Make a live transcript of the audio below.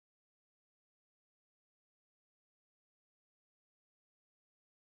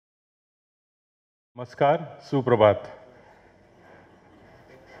नमस्कार, सुप्रभात।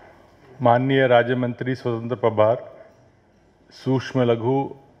 माननीय राज्य मंत्री स्वतंत्र प्रभार, सूक्ष्म लघु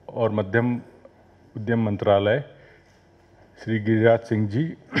और मध्यम उद्यम मंत्रालय Shri Giriraj Singh ji,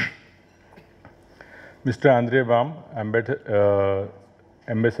 mister Andre balm,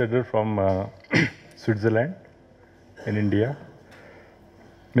 ambassador from Switzerland in India,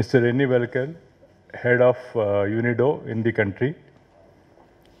 Mr. Renny Welker, head of UNIDO in the country,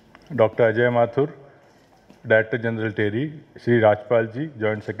 Dr. Ajay Mathur, Director General TERI, Shri Rajpal ji,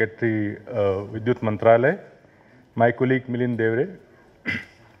 Joint Secretary Vidyut Mantralay, my colleague Milind Devre।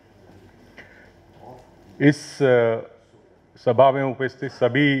 इस सभा में उपस्थित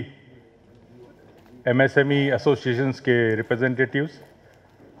सभी MSME associations के representatives,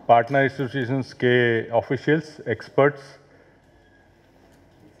 partner institutions के officials, experts,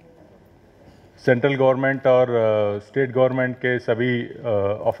 central government और state government के सभी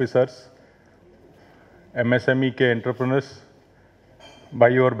ऑफिसर्स, MSME के एंटरप्रेन्योर्स,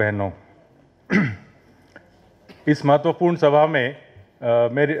 भाइयों और बहनों, इस महत्वपूर्ण सभा में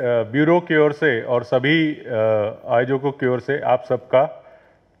मेरे ब्यूरो की ओर से और सभी आयोजकों की ओर से आप सबका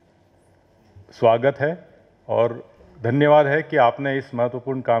स्वागत है और धन्यवाद है कि आपने इस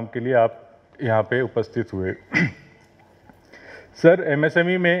महत्वपूर्ण काम के लिए आप यहाँ पे उपस्थित हुए। सर,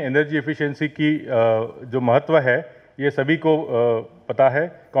 MSME में एनर्जी एफिशिएंसी की जो महत्व है ये सभी को पता है।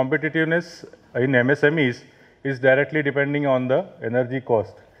 Competitiveness in MSMEs is directly depending on the energy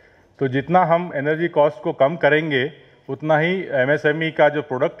cost. तो जितना हम एनर्जी कॉस्ट को कम करेंगे उतना ही MSME का जो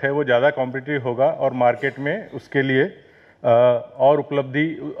प्रोडक्ट है वो ज़्यादा कॉम्पिटिटिव होगा और मार्केट में उसके लिए और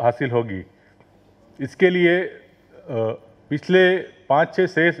उपलब्धि हासिल होगी। इसके लिए पिछले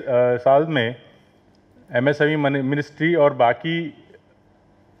 5-6 साल में MSME मिनिस्ट्री और बाकी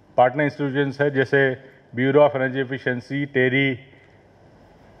पार्टनर इंस्टीट्यूशंस है जैसे bureau of energy efficiency, Terry,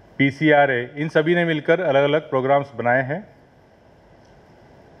 PCRA, इन सभी ने मिलकर अलग अलग प्रोग्राम्स बनाए हैं।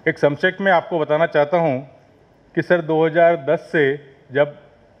 एक संक्षेप में आपको बताना चाहता हूं कि सर 2010 से जब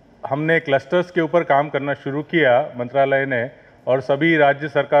हमने क्लस्टर्स के ऊपर काम करना शुरू किया मंत्रालय ने, और सभी राज्य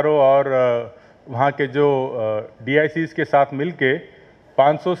सरकारों और वहाँ के जो DICs के साथ मिलके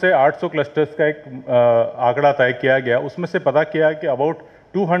 500 से 800 क्लस्टर्स का एक आंकड़ा तय किया गया। उसमें से पता किया कि about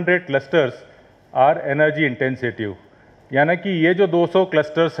 200 clusters are energy intensive, यानी कि ये जो 200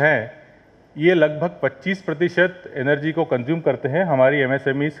 क्लस्टर्स हैं ये लगभग 25% एनर्जी को कंज्यूम करते हैं हमारी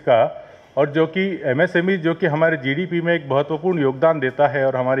MSMEs का, और जो कि MSMEs जो कि हमारे GDP में एक महत्वपूर्ण योगदान देता है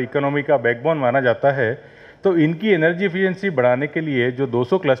और हमारी इकोनॉमी का बैकबोन माना जाता है। तो इनकी एनर्जी एफिशिएंसी बढ़ाने के लिए जो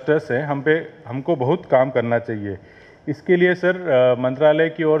 200 क्लस्टर्स हैं हमको बहुत काम करना चाहिए। इसके लिए सर मंत्रालय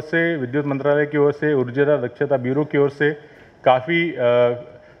की ओर से, विद्युत मंत्रालय की ओर से, ऊर्जा दक्षता ब्यूरो की ओर से काफ़ी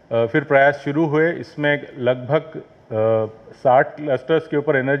फिर प्रयास शुरू हुए। इसमें लगभग 60 क्लस्टर्स के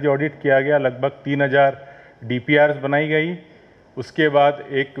ऊपर एनर्जी ऑडिट किया गया, लगभग 3000 DPRs बनाई गई। उसके बाद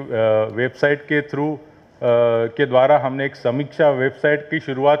एक वेबसाइट के थ्रू के द्वारा हमने एक समीक्षा वेबसाइट की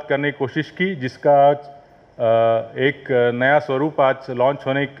शुरुआत करने की कोशिश की, जिसका आज एक नया स्वरूप आज लॉन्च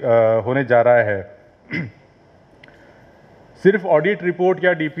होने जा रहा है। सिर्फ ऑडिट रिपोर्ट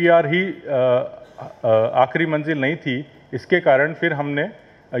या DPR ही आखिरी मंजिल नहीं थी। इसके कारण फिर हमने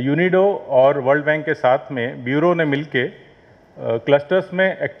यूनिडो और वर्ल्ड बैंक के साथ में ब्यूरो ने मिलके क्लस्टर्स में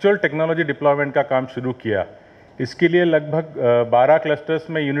एक्चुअल टेक्नोलॉजी डिप्लॉयमेंट का काम शुरू किया। इसके लिए लगभग 12 क्लस्टर्स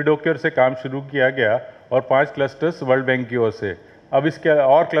में यूनिडो की ओर से काम शुरू किया गया और 5 क्लस्टर्स वर्ल्ड बैंक की ओर से। अब इसके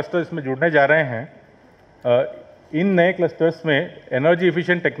और क्लस्टर्स में जुड़ने जा रहे हैं। इन नए क्लस्टर्स में एनर्जी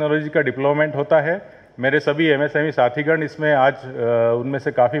एफिशिएंट टेक्नोलॉजी का डिप्लॉयमेंट होता है। मेरे सभी MSME साथीगण इसमें आज उनमें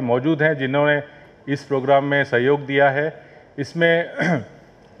से काफ़ी मौजूद हैं जिन्होंने इस प्रोग्राम में सहयोग दिया है। इसमें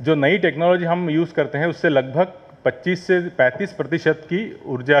जो नई टेक्नोलॉजी हम यूज़ करते हैं उससे लगभग 25 से 35% की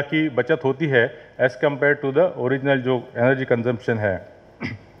ऊर्जा की बचत होती है as compare to the original जो एनर्जी कंजम्पशन है।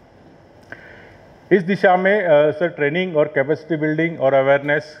 इस दिशा में सर ट्रेनिंग और कैपेसिटी बिल्डिंग और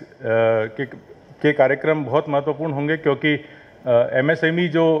अवेयरनेस के कार्यक्रम बहुत महत्वपूर्ण होंगे, क्योंकि MSME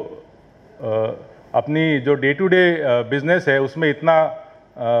जो अपनी जो डे टू डे बिजनेस है उसमें इतना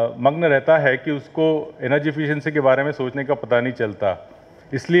मग्न रहता है कि उसको एनर्जी एफिशिएंसी के बारे में सोचने का पता नहीं चलता।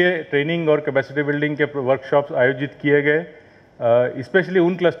 इसलिए ट्रेनिंग और कैपेसिटी बिल्डिंग के वर्कशॉप्स आयोजित किए गए, स्पेशली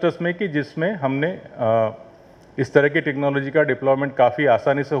उन क्लस्टर्स में कि जिसमें हमने इस तरह की टेक्नोलॉजी का डिप्लॉयमेंट काफ़ी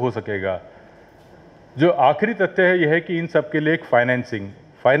आसानी से हो सकेगा। जो आखिरी तथ्य है यह है कि इन सब के लिए एक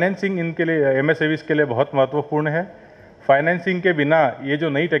फाइनेंसिंग इनके लिए, MSMEs के लिए बहुत महत्वपूर्ण है। फाइनेंसिंग के बिना ये जो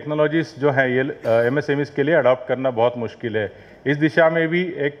नई टेक्नोलॉजीज जो हैं ये MSMEs के लिए अडॉप्ट करना बहुत मुश्किल है। इस दिशा में भी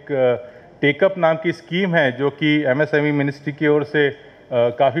एक टेकअप नाम की स्कीम है जो कि MSME मिनिस्ट्री की ओर से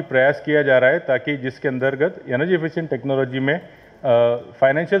काफ़ी प्रयास किया जा रहा है, ताकि जिसके अंतर्गत एनर्जी एफिशिएंट टेक्नोलॉजी में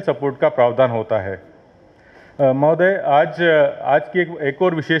फाइनेंशियल सपोर्ट का प्रावधान होता है। महोदय, आज की एक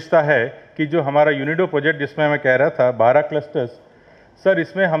और विशेषता है कि जो हमारा यूनिडो प्रोजेक्ट जिसमें मैं कह रहा था 12 क्लस्टर्स, सर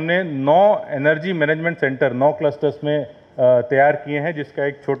इसमें हमने 9 एनर्जी मैनेजमेंट सेंटर 9 क्लस्टर्स में तैयार किए हैं, जिसका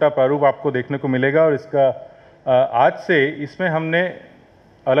एक छोटा प्रारूप आपको देखने को मिलेगा। और इसका आज से इसमें हमने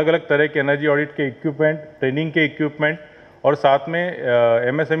अलग अलग तरह के एनर्जी ऑडिट के इक्विपमेंट, ट्रेनिंग के इक्विपमेंट और साथ में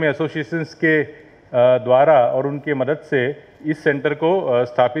MSME एसोसिएशंस के द्वारा और उनके मदद से इस सेंटर को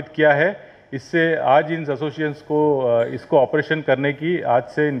स्थापित किया है। इससे आज इन एसोसिएशंस को इसको ऑपरेशन करने की आज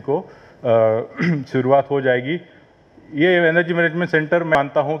से इनको शुरुआत हो जाएगी। ये एनर्जी मैनेजमेंट सेंटर मैं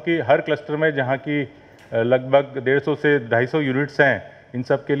मानता हूँ कि हर क्लस्टर में, जहाँ की लगभग 150 से 250 यूनिट्स हैं, इन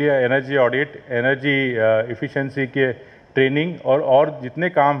सब के लिए एनर्जी ऑडिट, एनर्जी एफिशिएंसी के ट्रेनिंग और जितने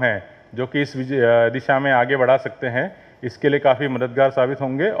काम हैं जो कि इस दिशा में आगे बढ़ा सकते हैं, इसके लिए काफ़ी मददगार साबित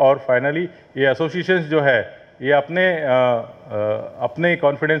होंगे। और फाइनली ये एसोसिएशंस जो है ये अपने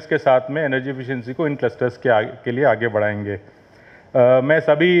कॉन्फिडेंस के साथ में एनर्जी एफिशिएंसी को इन क्लस्टर्स के लिए आगे बढ़ाएंगे। मैं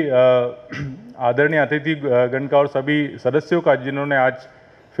सभी आदरणीय अतिथिगण का और सभी सदस्यों का जिन्होंने आज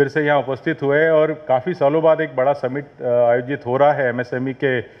फिर से यहाँ उपस्थित हुए और काफ़ी सालों बाद एक बड़ा समिट आयोजित हो रहा है MSME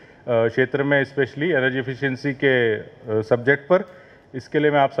के क्षेत्र में, स्पेशली एनर्जी एफिशिएंसी के सब्जेक्ट पर, इसके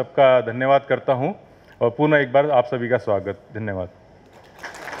लिए मैं आप सबका धन्यवाद करता हूँ और पुनः एक बार आप सभी का स्वागत। धन्यवाद।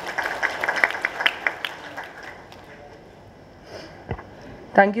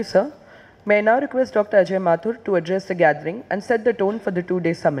 Thank you, sir. May I now request Dr. Ajay Mathur to address the gathering and set the tone for the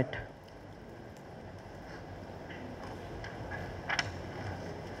two-day summit.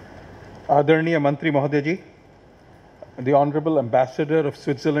 Adarniya Mantri Mahoday ji, the Honorable Ambassador of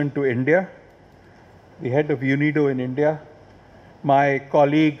Switzerland to India, the head of UNIDO in India, my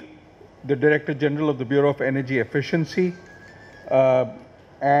colleague, the Director General of the Bureau of Energy Efficiency,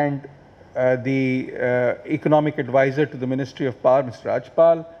 and the Economic Advisor to the Ministry of Power, Mr.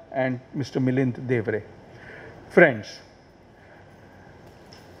 Rajpal, and Mr. Milind Devre. Friends,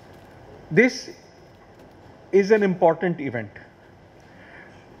 this is an important event.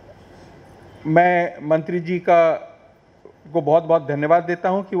 मैं मंत्री जी को बहुत बहुत धन्यवाद देता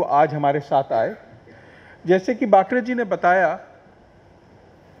हूं कि वो आज हमारे साथ आए। जैसे कि बाकरे जी ने बताया,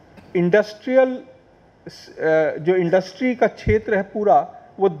 जो इंडस्ट्री का क्षेत्र है पूरा,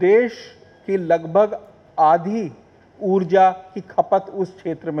 वो देश की लगभग आधी ऊर्जा की खपत उस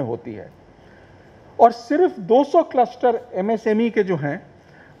क्षेत्र में होती है। और सिर्फ 200 क्लस्टर MSME के जो हैं,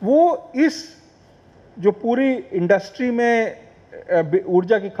 वो इस जो पूरी इंडस्ट्री में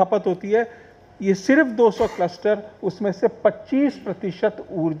ऊर्जा की खपत होती है, ये सिर्फ 200 क्लस्टर, उसमें से 25%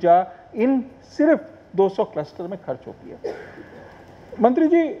 ऊर्जा इन सिर्फ 200 क्लस्टर में खर्च होती है। मंत्री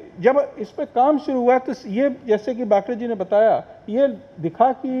जी, जब इस पे काम शुरू हुआ तो ये, जैसे कि बाकरे जी ने बताया, ये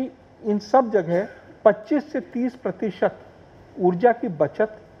दिखा कि इन सब जगह 25 से 30% ऊर्जा की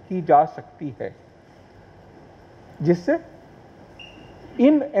बचत की जा सकती है, जिससे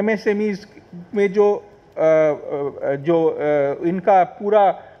इन MSMEs में जो इनका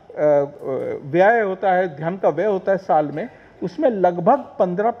पूरा व्यय होता है, धन का व्यय होता है साल में, उसमें लगभग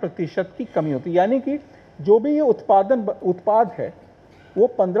 15% की कमी होती है। यानी कि जो भी ये उत्पाद है वो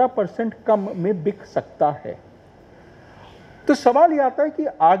 15% कम में बिक सकता है। तो सवाल ये आता है कि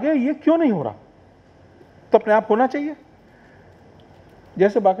आगे ये क्यों नहीं हो रहा? तो अपने आप होना चाहिए।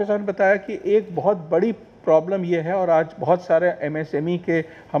 जैसे बाकी साहब ने बताया कि एक बहुत बड़ी प्रॉब्लम ये है, और आज बहुत सारे MSME के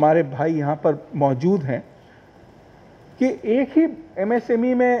हमारे भाई यहाँ पर मौजूद हैं, कि एक ही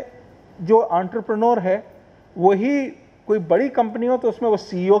MSME में जो एंटरप्रेन्योर है वही कोई बड़ी कंपनी हो तो उसमें वो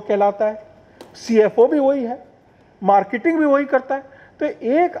CEO कहलाता है, CFO भी वही है, मार्केटिंग भी वही करता है। तो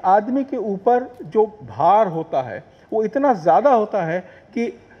एक आदमी के ऊपर जो भार होता है वो इतना ज़्यादा होता है कि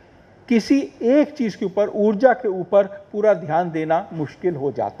किसी एक चीज़ के ऊपर, ऊर्जा के ऊपर पूरा ध्यान देना मुश्किल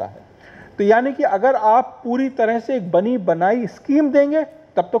हो जाता है। तो यानी कि अगर आप पूरी तरह से एक बनी बनाई स्कीम देंगे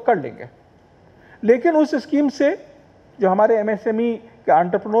तब तो कर लेंगे, लेकिन उस स्कीम से जो हमारे MSME के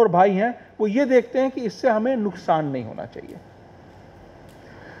एंटरप्रेन्योर भाई हैं वो ये देखते हैं कि इससे हमें नुकसान नहीं होना चाहिए।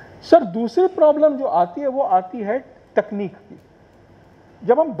 सर, दूसरी प्रॉब्लम जो आती है वो आती है तकनीक की।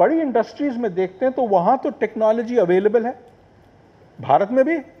 जब हम बड़ी इंडस्ट्रीज में देखते हैं तो वहां तो टेक्नोलॉजी अवेलेबल है, भारत में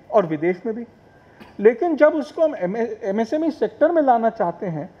भी और विदेश में भी, लेकिन जब उसको हम MSME सेक्टर में लाना चाहते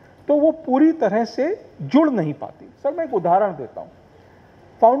हैं तो वो पूरी तरह से जुड़ नहीं पाती। सर, मैं एक उदाहरण देता हूं।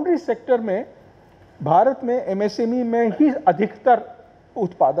 फाउंड्री सेक्टर में भारत में MSME में ही अधिकतर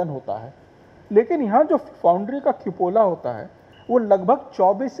उत्पादन होता है, लेकिन यहाँ जो फाउंड्री का क्यूपोला होता है वो लगभग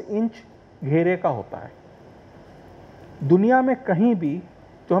 24 इंच घेरे का होता है। दुनिया में कहीं भी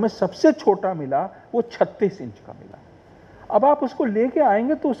जो हमें सबसे छोटा मिला वो 36 इंच का मिला। अब आप उसको लेके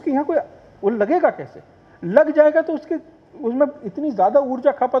आएंगे तो उसके यहाँ कोई वो लगेगा कैसे? लग जाएगा तो उसके उसमें इतनी ज़्यादा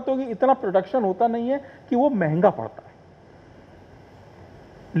ऊर्जा खपत होगी, इतना प्रोडक्शन होता नहीं है कि वो महंगा पड़ता है।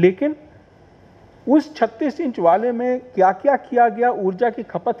 लेकिन उस 36 इंच वाले में क्या क्या किया गया ऊर्जा की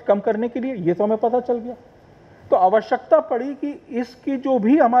खपत कम करने के लिए, ये तो हमें पता चल गया। तो आवश्यकता पड़ी कि इसकी जो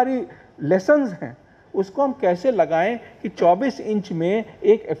भी हमारी लेसन्स हैं उसको हम कैसे लगाएं कि 24 इंच में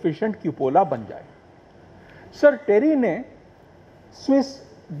एक एफिशिएंट क्यूपोला बन जाए। सर टेरी ने स्विस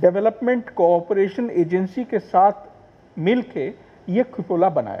डेवलपमेंट कोऑपरेशन एजेंसी के साथ मिलके ये क्यूपोला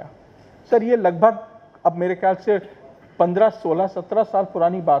बनाया। सर ये लगभग अब मेरे ख्याल से 15, 16, 17 साल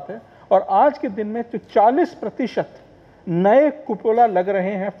पुरानी बात है, और आज के दिन में तो 40% नए कुपोला लग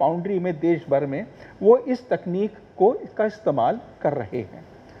रहे हैं फाउंड्री में देश भर में, वो इस तकनीक को का इस्तेमाल कर रहे हैं।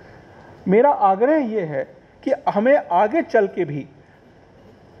 मेरा आग्रह ये है कि हमें आगे चल के भी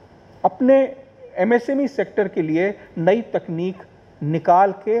अपने एमएसएमई सेक्टर के लिए नई तकनीक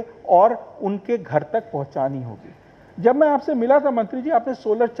निकाल के और उनके घर तक पहुंचानी होगी। जब मैं आपसे मिला था मंत्री जी, आपने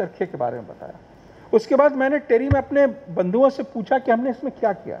सोलर चरखे के बारे में बताया। उसके बाद मैंने टेरी में अपने बंधुओं से पूछा कि हमने इसमें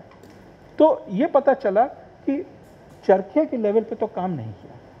क्या किया है, तो ये पता चला कि चरखे के लेवल पे तो काम नहीं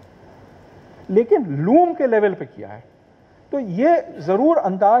किया, लेकिन लूम के लेवल पे किया है। तो ये ज़रूर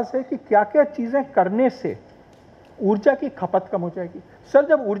अंदाज है कि क्या क्या चीज़ें करने से ऊर्जा की खपत कम हो जाएगी। सर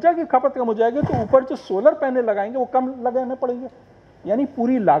जब ऊर्जा की खपत कम हो जाएगी तो ऊपर जो सोलर पैनल लगाएंगे वो कम लगाने पड़ेंगे, यानी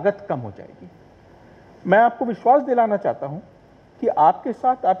पूरी लागत कम हो जाएगी। मैं आपको विश्वास दिलाना चाहता हूं कि आपके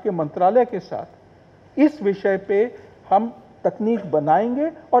साथ, आपके मंत्रालय के साथ इस विषय पे हम तकनीक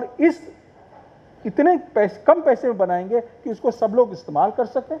बनाएंगे और इस इतने कम पैसे में बनाएंगे कि उसको सब लोग इस्तेमाल कर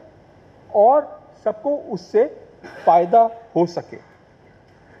सकें और सबको उससे फायदा हो सके।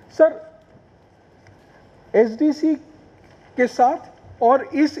 सर एसडीसी के साथ और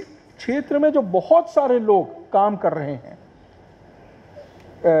इस क्षेत्र में जो बहुत सारे लोग काम कर रहे हैं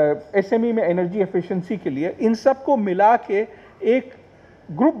एसएमई में एनर्जी एफिशिएंसी के लिए, इन सब को मिला के एक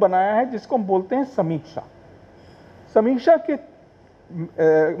ग्रुप बनाया है जिसको हम बोलते हैं समीक्षा। समीक्षा के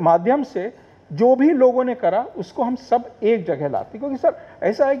माध्यम से जो भी लोगों ने करा उसको हम सब एक जगह लाते, क्योंकि सर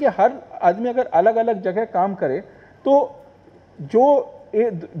ऐसा है कि हर आदमी अगर अलग अलग जगह काम करे तो जो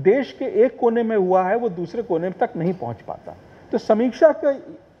देश के एक कोने में हुआ है वो दूसरे कोने तक नहीं पहुंच पाता। तो समीक्षा का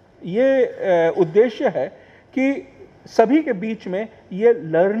ये उद्देश्य है कि सभी के बीच में ये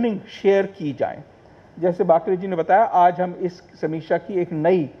लर्निंग शेयर की जाए। जैसे बाकरे जी ने बताया, आज हम इस समीक्षा की एक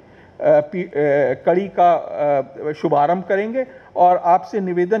नई कड़ी का शुभारंभ करेंगे और आपसे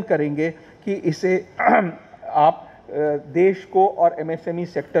निवेदन करेंगे कि इसे आप देश को और एमएसएमई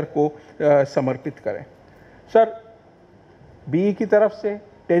सेक्टर को समर्पित करें। सर बीई की तरफ से,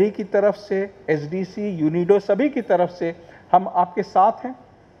 टेरी की तरफ से, एसडीसी, यूनिडो, सभी की तरफ से हम आपके साथ हैं।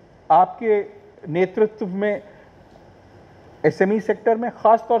 आपके नेतृत्व में एसएमई सेक्टर में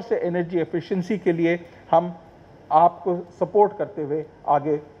खास तौर से एनर्जी एफिशिएंसी के लिए हम आपको सपोर्ट करते हुए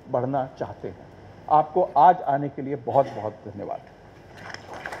आगे बढ़ना चाहते हैं। आपको आज आने के लिए बहुत बहुत धन्यवाद।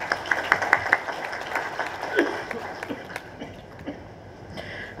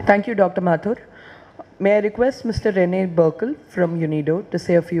 Thank you, Dr. Mathur. May I request Mr. Rene Burkle from UNIDO to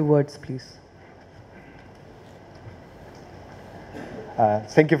say a few words, please.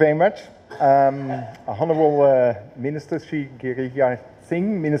 Thank you very much. Honorable Minister Sri Girija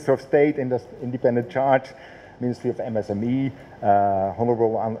Singh, Minister of State in the Independent Charge, Ministry of MSME,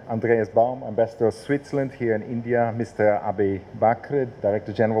 Honorable Andreas Baum, Ambassador of Switzerland here in India, Mr. Abe Bakre,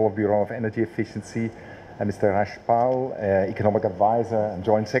 Director General of Bureau of Energy Efficiency, and Mr. Rash Paul, Economic Advisor and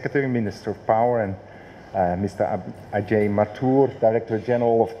Joint Secretary, Minister of Power, and Mr. Ajay Mathur, Director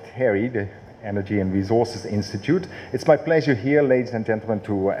General of TERI, the Energy and Resources Institute. It's my pleasure here, ladies and gentlemen,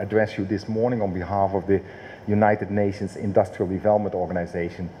 to address you this morning on behalf of the United Nations Industrial Development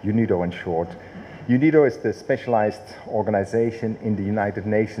Organization, UNIDO in short. UNIDO is the specialized organization in the United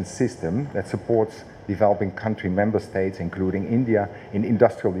Nations system that supports developing country member states, including India, in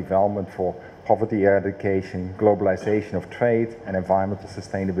industrial development for poverty eradication, globalization of trade, and environmental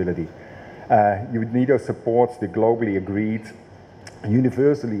sustainability. UNIDO supports the globally agreed,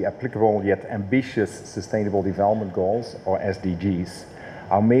 universally applicable yet ambitious Sustainable Development Goals, or SDGs.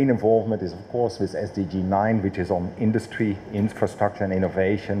 Our main involvement is, of course, with SDG 9, which is on industry, infrastructure, and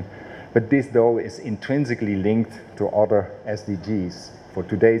innovation. But this, though, is intrinsically linked to other SDGs. For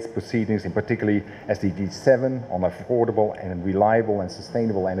today's proceedings, in particular SDG 7 on affordable and reliable and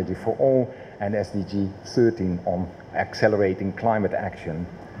sustainable energy for all, and SDG 13 on accelerating climate action.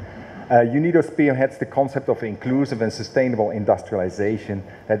 UNIDO spearheads the concept of inclusive and sustainable industrialization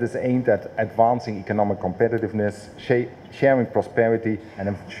that is aimed at advancing economic competitiveness, sharing prosperity, and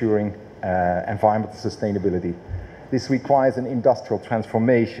ensuring environmental sustainability. This requires an industrial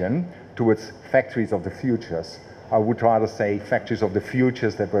transformation towards factories of the futures, I would rather say factories of the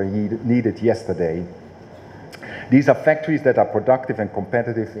futures that were needed yesterday. These are factories that are productive and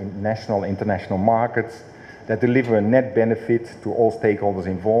competitive in national and international markets, that deliver a net benefit to all stakeholders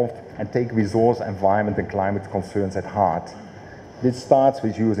involved, and take resource, environment and climate concerns at heart. This starts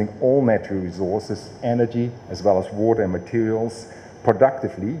with using all natural resources, energy as well as water and materials,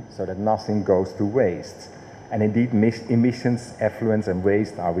 productively so that nothing goes to waste. And indeed, emissions, effluents and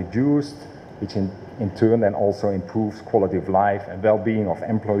waste are reduced, which in turn then also improves quality of life and well-being of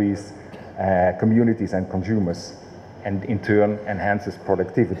employees, communities and consumers, and in turn enhances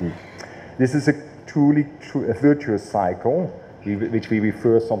productivity. This is a truly virtuous cycle, which we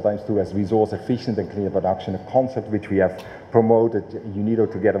refer sometimes to as resource efficient and clean production, a concept which we have promoted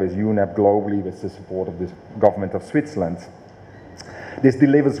UNIDO together with UNEP globally with the support of the government of Switzerland. This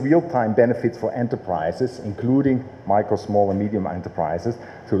delivers real-time benefits for enterprises, including micro, small and medium enterprises,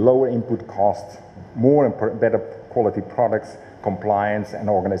 to lower input costs, more and better quality products, compliance and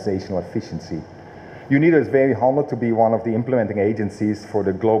organizational efficiency. UNIDO is very honored to be one of the implementing agencies for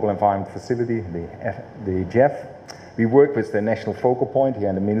the Global Environment Facility, the GEF. We work with the national focal point here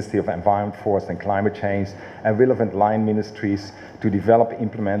in the Ministry of Environment, Forest and Climate Change and relevant line ministries to develop,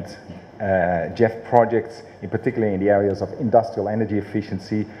 implement GEF projects, in particular in the areas of industrial energy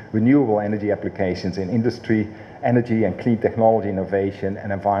efficiency, renewable energy applications in industry, energy and clean technology innovation,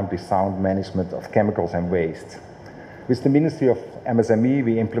 and environmentally sound management of chemicals and waste. With the Ministry of MSME,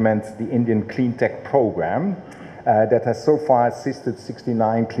 we implement the Indian Clean Tech program that has so far assisted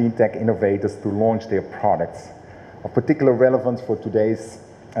 69 clean tech innovators to launch their products. Of particular relevance for today's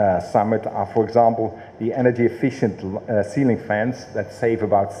summit are, for example, the energy efficient ceiling fans that save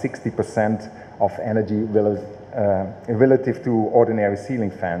about 60% of energy relative to ordinary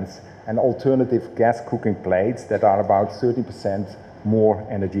ceiling fans, and alternative gas cooking plates that are about 30% more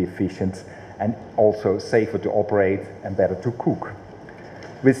energy efficient and also safer to operate and better to cook.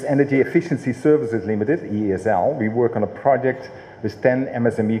 With Energy Efficiency Services Limited, EESL, we work on a project with 10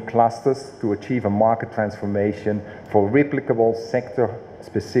 MSME clusters to achieve a market transformation for replicable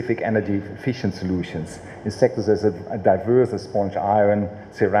sector-specific energy efficient solutions in sectors as diverse as sponge iron,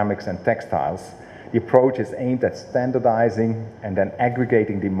 ceramics and textiles. The approach is aimed at standardizing and then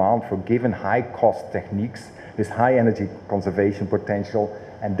aggregating demand for given high-cost techniques with high energy conservation potential,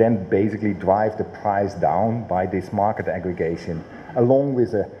 and then basically drive the price down by this market aggregation, along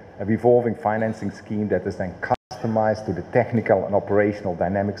with a revolving financing scheme that is then customized to the technical and operational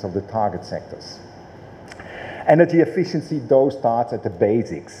dynamics of the target sectors. Energy efficiency, though, starts at the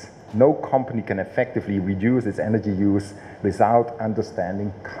basics. No company can effectively reduce its energy use without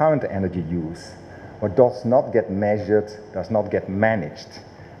understanding current energy use. What does not get measured does not get managed.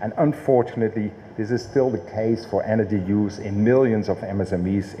 And unfortunately, this is still the case for energy use in millions of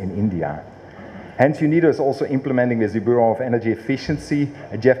MSMEs in India. Hence, UNIDO is also implementing with the Bureau of Energy Efficiency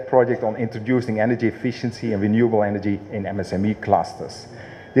a GEF project on introducing energy efficiency and renewable energy in MSME clusters.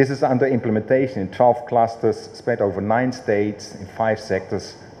 This is under implementation in 12 clusters spread over 9 states in 5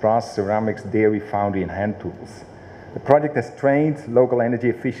 sectors: brass, ceramics, dairy, foundry and hand tools. The project has trained local energy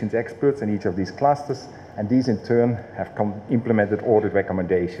efficiency experts in each of these clusters, and these in turn have implemented audit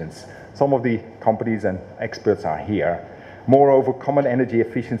recommendations. Some of the companies and experts are here. Moreover, common energy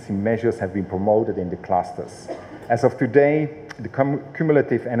efficiency measures have been promoted in the clusters. As of today, the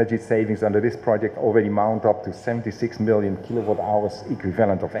cumulative energy savings under this project already mount up to 76 million kilowatt hours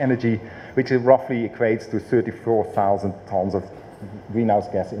equivalent of energy, which roughly equates to 34,000 tons of greenhouse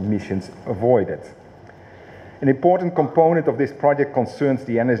gas emissions avoided. An important component of this project concerns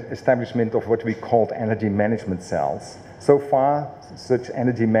the establishment of what we called energy management cells. So far, such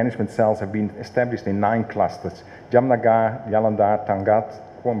energy management cells have been established in 9 clusters: Jamnagar, Jalandhar, Tangat,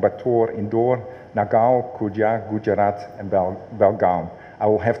 Coimbatore, Indore, Nagaon, Kudya, Gujarat and Belgaum. I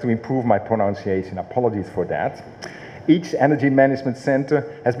will have to improve my pronunciation, apologies for that. Each energy management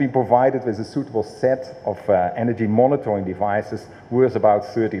center has been provided with a suitable set of energy monitoring devices worth about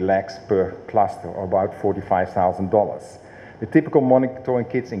 30 lakhs per cluster, or about $45,000. The typical monitoring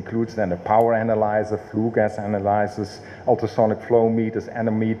kits includes then a power analyzer, flue gas analyzers, ultrasonic flow meters,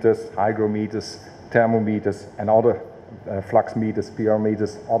 anemometers, hygrometers, thermometers, and other flux meters, PR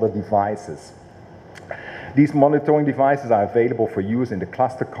meters, other devices. These monitoring devices are available for use in the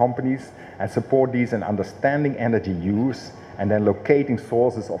cluster companies and support these in understanding energy use and then locating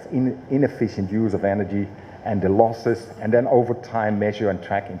sources of inefficient use of energy and the losses, and then over time measure and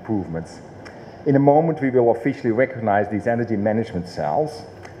track improvements. In a moment, we will officially recognize these energy management cells.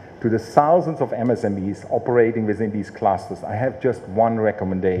 To the thousands of MSMEs operating within these clusters, I have just one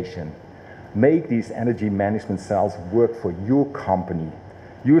recommendation. Make these energy management cells work for your company.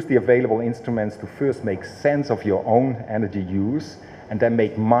 Use the available instruments to first make sense of your own energy use and then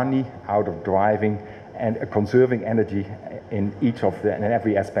make money out of driving and conserving energy in each of the and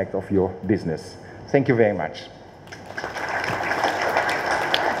every aspect of your business. Thank you very much.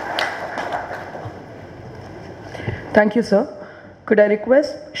 Thank you, sir. Could I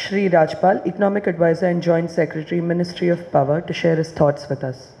request Shri Rajpal, Economic Advisor and Joint Secretary, Ministry of Power, to share his thoughts with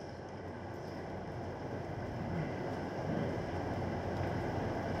us?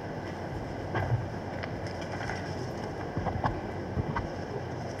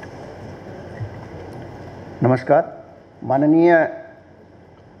 नमस्कार, माननीय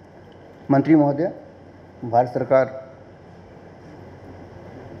मंत्री महोदय, भारत सरकार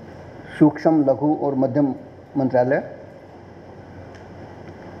सूक्ष्म, लघु और मध्यम मंत्रालय,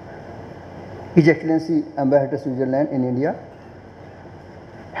 His Excellency Ambassador Switzerland in India,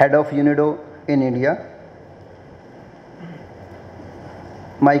 Head of UNIDO in India,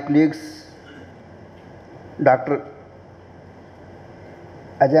 my colleagues Dr.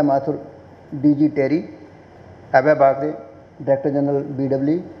 Ajay Mathur, DG Terry, Abhay Bagre, Director General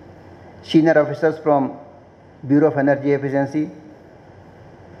BW, senior officers from Bureau of Energy Efficiency,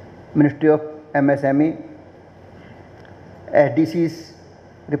 Ministry of MSME, SDC's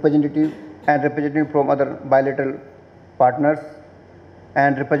representative and representative from other bilateral partners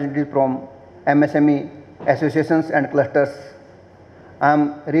and representative from MSME associations and clusters. I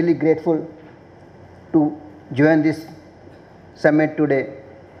am really grateful to join this summit today.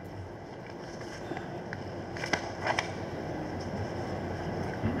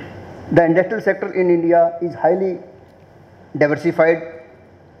 The industrial sector in India is highly diversified,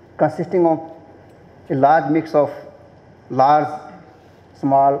 consisting of a large mix of large,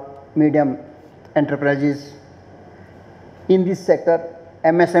 small, medium enterprises. In this sector,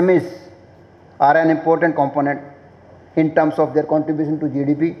 MSMEs are an important component in terms of their contribution to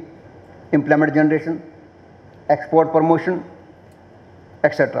GDP, employment generation, export promotion,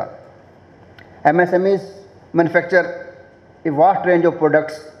 etc. MSMEs manufacture a vast range of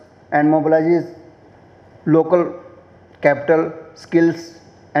products and mobilizes local capital, skills,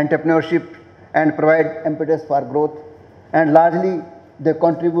 entrepreneurship, and provide impetus for growth, and largely they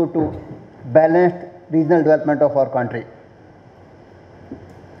contribute to balanced regional development of our country.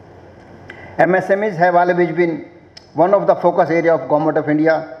 MSMEs have always been one of the focus area of Government of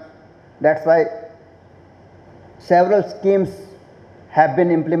India. That's why several schemes have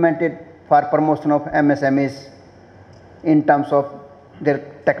been implemented for promotion of MSMEs in terms of their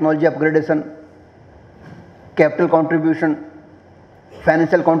technology upgradation, capital contribution,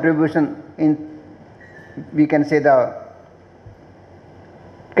 financial contribution in, we can say, the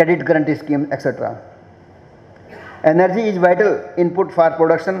credit guarantee scheme, etc. Energy is vital input for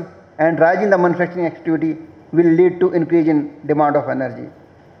production, and rise in the manufacturing activity will lead to increase in demand of energy.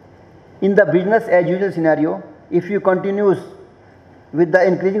 In the business as usual scenario, if you continues with the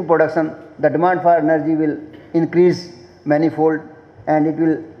increasing production, the demand for energy will increase manifold, and it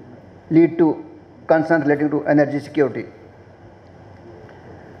will lead to concerns relating to energy security.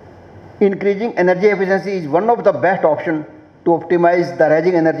 Increasing energy efficiency is one of the best options to optimize the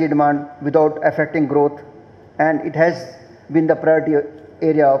rising energy demand without affecting growth, and it has been the priority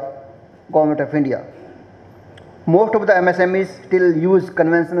area of Government of India. Most of the MSMEs still use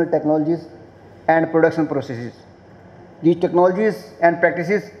conventional technologies and production processes. These technologies and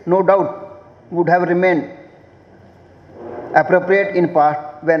practices no doubt would have remained appropriate in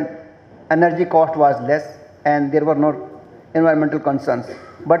past when energy cost was less and there were no environmental concerns.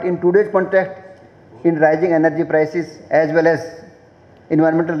 But in today's context, in rising energy prices as well as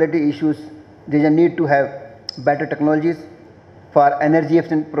environmental related issues, there is a need to have better technologies for energy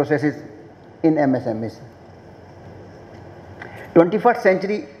efficient processes in MSMEs. 21st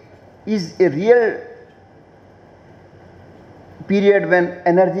century is a real period when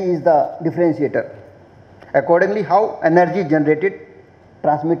energy is the differentiator. Accordingly, how energy generated,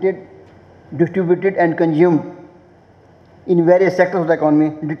 transmitted, distributed and consumed in various sectors of the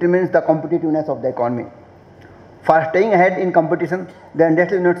economy determines the competitiveness of the economy. For staying ahead in competition, the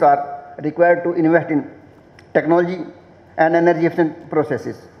industrial units are required to invest in technology and energy efficient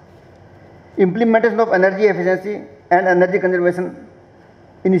processes. Implementation of energy efficiency and energy conservation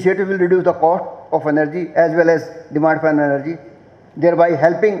initiative will reduce the cost of energy as well as demand for energy, thereby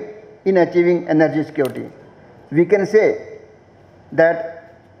helping in achieving energy security. We can say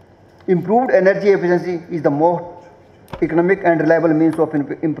that improved energy efficiency is the most economic and reliable means of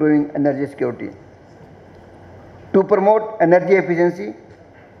improving energy security. To promote energy efficiency,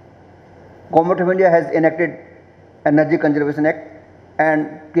 Government of India has enacted Energy Conservation Act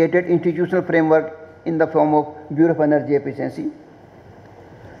and created institutional framework in the form of Bureau of Energy Efficiency.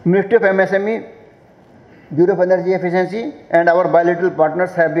 Ministry of MSME, Bureau of Energy Efficiency and our bilateral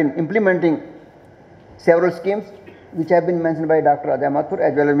partners have been implementing several schemes which have been mentioned by Dr. Ajay Mathur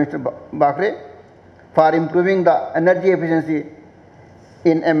as well as Mr. Bakre for improving the energy efficiency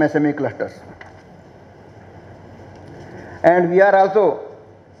in MSME clusters. And we are also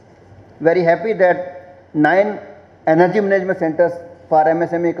very happy that 9 energy management centers for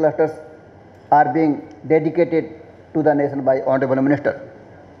MSME clusters are being dedicated to the nation by Honorable Minister.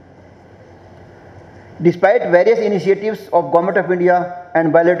 Despite various initiatives of Government of India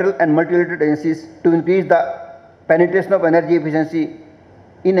and bilateral and multilateral agencies to increase the penetration of energy efficiency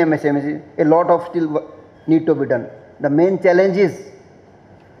in MSMEs, a lot of still need to be done. The main challenges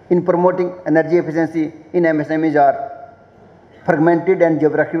in promoting energy efficiency in MSMEs are fragmented and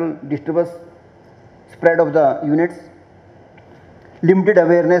geographical disturbance, spread of the units, limited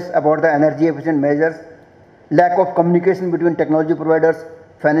awareness about the energy efficient measures, lack of communication between technology providers,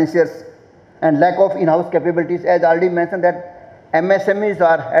 financiers, and lack of in-house capabilities. As already mentioned that MSMEs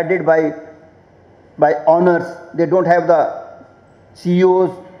are headed by owners. They don't have the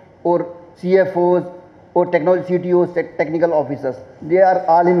CEOs or CFOs or technology CTOs, technical officers. They are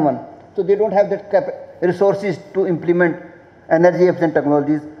all in one. So they don't have that resources to implement energy efficient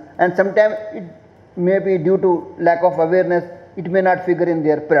technologies, and sometimes it may be due to lack of awareness, it may not figure in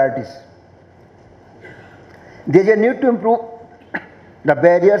their priorities. There is a need to improve the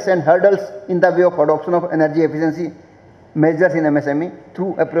barriers and hurdles in the way of adoption of energy efficiency measures in MSME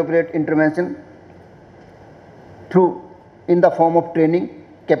through appropriate intervention, in the form of training,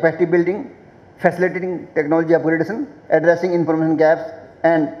 capacity building, facilitating technology upgradation, addressing information gaps,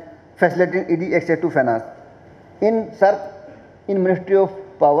 and facilitating ED access to finance. In Ministry of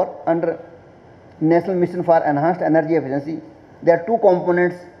Power under National Mission for Enhanced Energy Efficiency, there are 2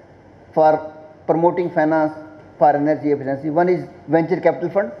 components for promoting finance for energy efficiency. One is venture capital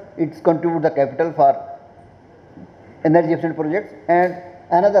fund. It contributes the capital for energy efficient projects, and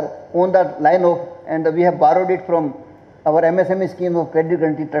another on the line of, and we have borrowed it from our MSME scheme of credit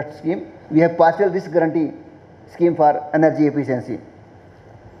guarantee trust scheme. We have partial risk guarantee scheme for energy efficiency.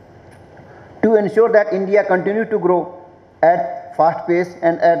 To ensure that India continues to grow at fast pace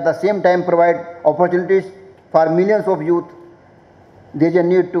and at the same time provide opportunities for millions of youth, there is a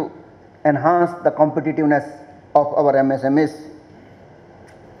need to enhance the competitiveness of our MSMEs.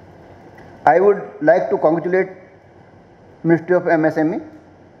 I would like to congratulate Ministry of MSME,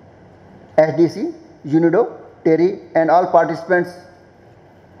 SDC, UNIDO, TERI and all participants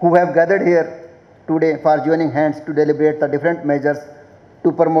who have gathered here today for joining hands to deliberate the different measures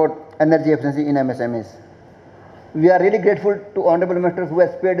to promote energy efficiency in MSMEs. We are really grateful to Honorable Minister who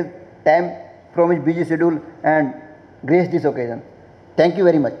has spared time from his busy schedule and graced this occasion. Thank you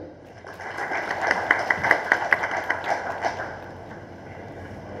very much.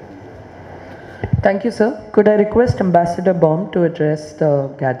 Thank you, sir. Could I request Ambassador Baum to address the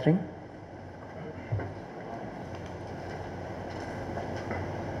gathering?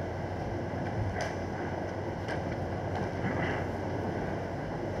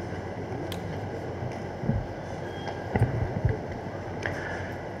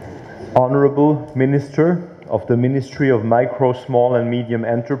 Honorable Minister of the Ministry of Micro, Small and Medium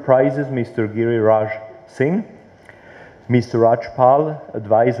Enterprises, Mr. Giriraj Singh, Mr. Rajpal,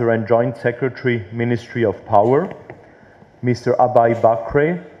 Advisor and Joint Secretary, Ministry of Power, Mr. Abhay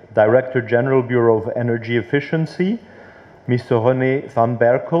Bakre, Director General, Bureau of Energy Efficiency, Mr. René van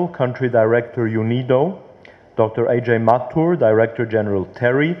Berkel, Country Director, UNIDO, Dr. Ajay Mathur, Director General,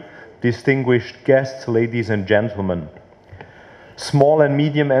 TERI, distinguished guests, ladies and gentlemen. Small and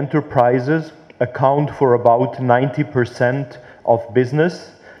medium enterprises account for about 90% of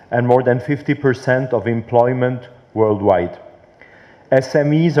business and more than 50% of employment worldwide.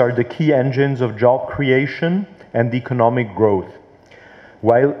 SMEs are the key engines of job creation and economic growth.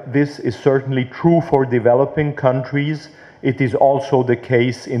 While this is certainly true for developing countries, it is also the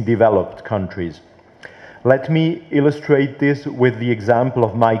case in developed countries. Let me illustrate this with the example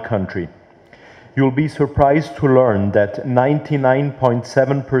of my country. You'll be surprised to learn that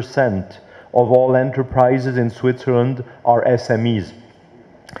 99.7% of all enterprises in Switzerland are SMEs.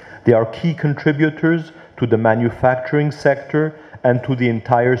 They are key contributors to the manufacturing sector and to the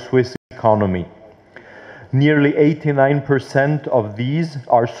entire Swiss economy. Nearly 89% of these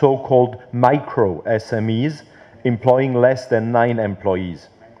are so-called micro SMEs, employing less than 9 employees.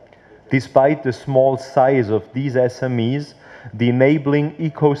 Despite the small size of these SMEs, the enabling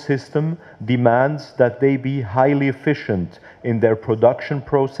ecosystem demands that they be highly efficient in their production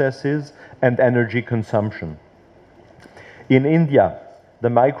processes and energy consumption. In India, the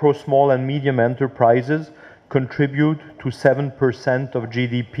micro, small and medium enterprises contribute to 7% of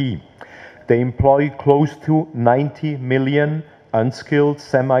GDP. They employ close to 90 million unskilled,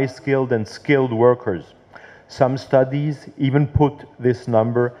 semi-skilled, and skilled workers. Some studies even put this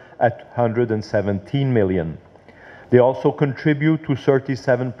number at 117 million. They also contribute to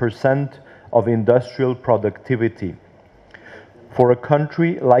 37% of industrial productivity. For a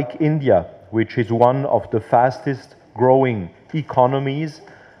country like India, which is one of the fastest growing economies,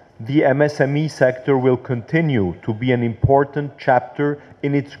 the MSME sector will continue to be an important chapter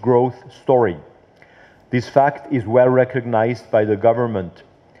in its growth story. This fact is well recognized by the government.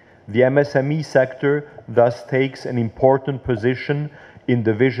 The MSME sector thus takes an important position in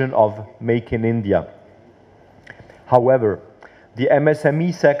the vision of Make in India. However, the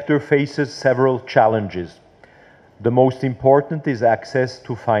MSME sector faces several challenges. The most important is access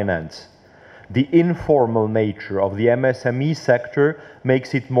to finance. The informal nature of the MSME sector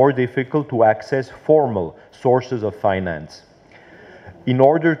makes it more difficult to access formal sources of finance. In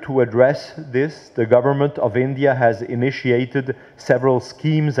order to address this, the government of India has initiated several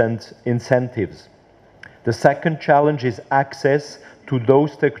schemes and incentives. The second challenge is access to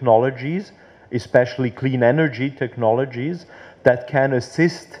those technologies, especially clean energy technologies, that can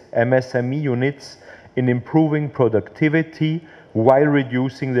assist MSME units in improving productivity while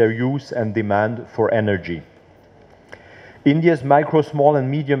reducing their use and demand for energy. India's micro, small and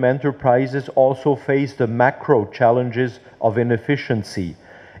medium enterprises also face the macro challenges of inefficiency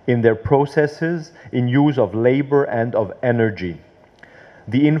in their processes, in use of labor and of energy.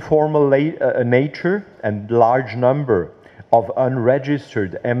 The informal nature and large number of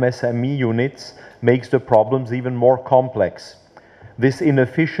unregistered MSME units makes the problems even more complex. This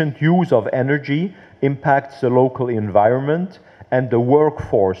inefficient use of energy impacts the local environment and the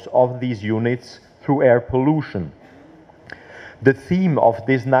workforce of these units through air pollution. The theme of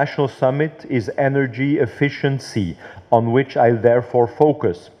this national summit is energy efficiency, on which I'll therefore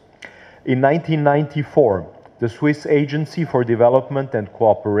focus. In 1994, the Swiss Agency for Development and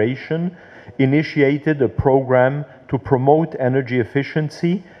Cooperation initiated a program to promote energy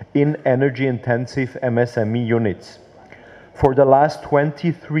efficiency in energy-intensive MSME units. For the last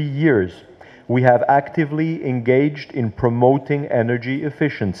 23 years, we have actively engaged in promoting energy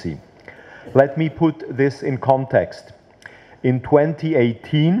efficiency. Let me put this in context. In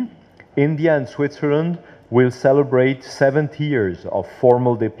 2018, India and Switzerland will celebrate 70 years of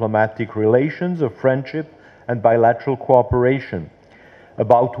formal diplomatic relations, of friendship and bilateral cooperation.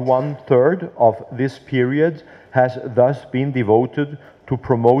 About 1/3 of this period has thus been devoted to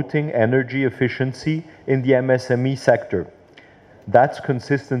promoting energy efficiency in the MSME sector. That's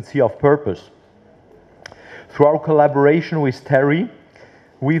consistency of purpose. Through our collaboration with TERI,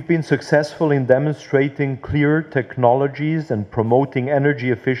 we've been successful in demonstrating clear technologies and promoting energy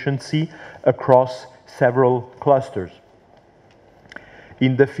efficiency across several clusters.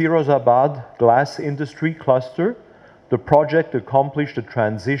 In the Firozabad glass industry cluster, the project accomplished a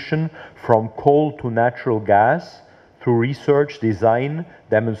transition from coal to natural gas through research, design,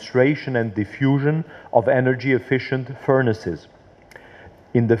 demonstration and diffusion of energy-efficient furnaces.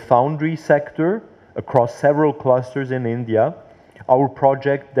 In the foundry sector, across several clusters in India, our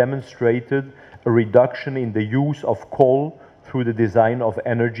project demonstrated a reduction in the use of coal through the design of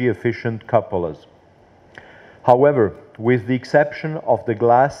energy-efficient cupolas. However, with the exception of the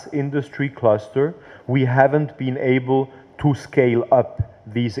glass industry cluster, we haven't been able to scale up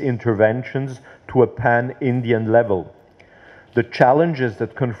these interventions to a pan-Indian level. The challenges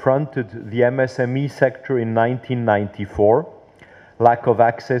that confronted the MSME sector in 1994, lack of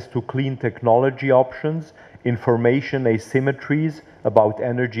access to clean technology options, information asymmetries about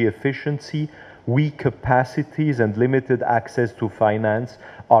energy efficiency, weak capacities and limited access to finance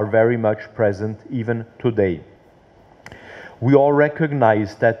are very much present even today. We all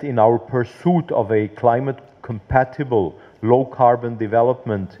recognize that in our pursuit of a climate-compatible, low-carbon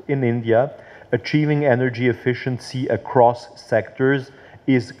development in India, achieving energy efficiency across sectors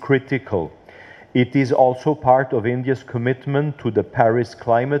is critical. It is also part of India's commitment to the Paris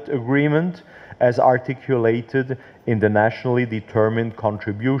Climate Agreement as articulated in the nationally determined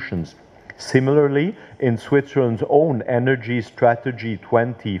contributions. Similarly, in Switzerland's own Energy Strategy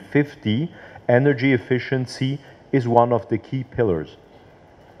 2050, energy efficiency is one of the key pillars.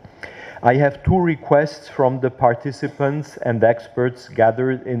 I have two requests from the participants and experts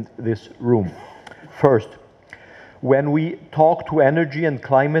gathered in this room. First, when we talk to energy and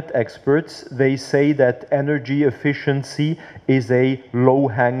climate experts, they say that energy efficiency is a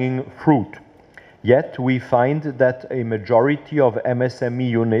low-hanging fruit. Yet we find that a majority of MSME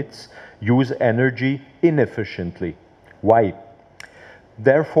units use energy inefficiently. Why?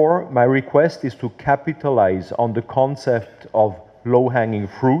 Therefore, my request is to capitalize on the concept of low-hanging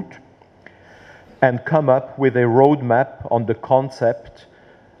fruit and come up with a roadmap on the concept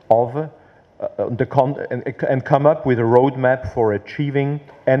of come up with a roadmap for achieving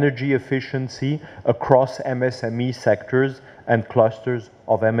energy efficiency across MSME sectors and clusters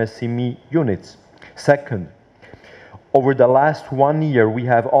of MSME units. Second, over the last 1 year, we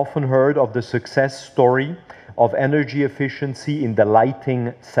have often heard of the success story of energy efficiency in the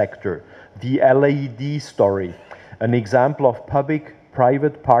lighting sector, the LED story, an example of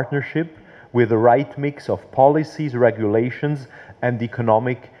public-private partnership with the right mix of policies, regulations, and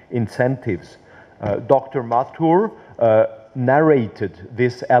economic incentives. Dr. Mathur narrated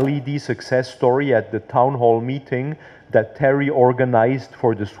this LED success story at the town hall meeting that Terry organized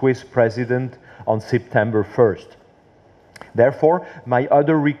for the Swiss president on September 1st. Therefore, my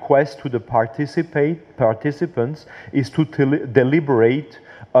other request to the participants is to deliberate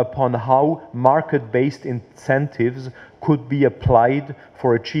upon how market-based incentives could be applied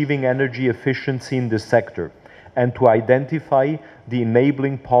for achieving energy efficiency in the sector, and to identify the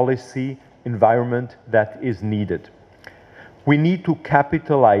enabling policy environment that is needed. We need to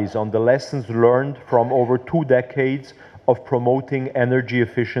capitalize on the lessons learned from over 2 decades of promoting energy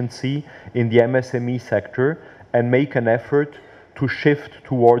efficiency in the MSME sector and make an effort to shift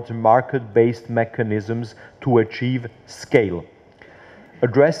towards market-based mechanisms to achieve scale.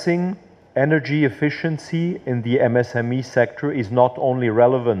 Addressing energy efficiency in the MSME sector is not only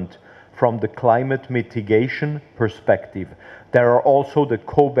relevant from the climate mitigation perspective. There are also the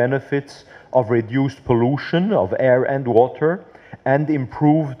co-benefits of reduced pollution of air and water and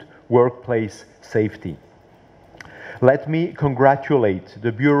improved workplace safety. Let me congratulate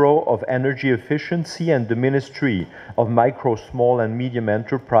the Bureau of Energy Efficiency and the Ministry of Micro, Small and Medium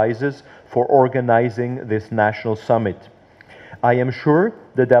Enterprises for organizing this national summit. I am sure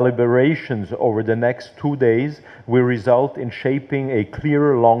the deliberations over the next 2 days will result in shaping a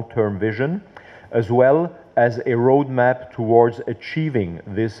clearer long-term vision, as well as a roadmap towards achieving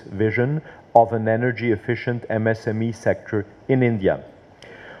this vision of an energy-efficient MSME sector in India.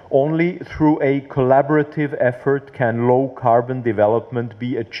 Only through a collaborative effort can low-carbon development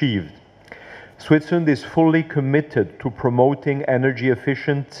be achieved. Switzerland is fully committed to promoting energy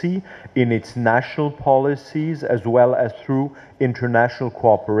efficiency in its national policies as well as through international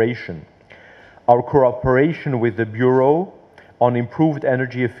cooperation. Our cooperation with the Bureau on improved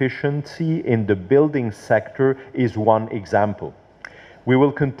energy efficiency in the building sector is one example. We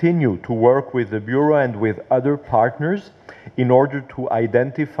will continue to work with the Bureau and with other partners in order to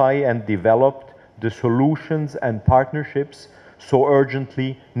identify and develop the solutions and partnerships so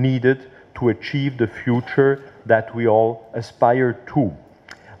urgently needed to achieve the future that we all aspire to.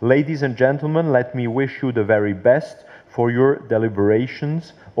 Ladies and gentlemen, let me wish you the very best for your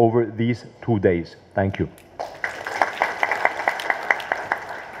deliberations over these 2 days. Thank you.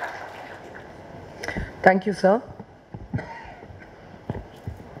 Thank you, sir.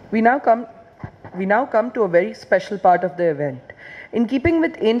 We now come to a very special part of the event. In keeping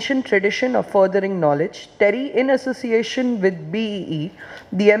with ancient tradition of furthering knowledge, TERI, in association with BEE,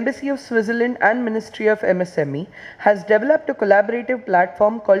 the Embassy of Switzerland and Ministry of MSME, has developed a collaborative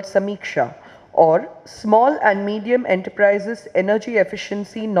platform called Samiksha, or Small and Medium Enterprises Energy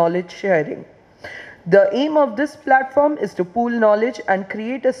Efficiency Knowledge Sharing. The aim of this platform is to pool knowledge and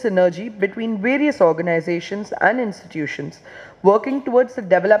create a synergy between various organizations and institutions working towards the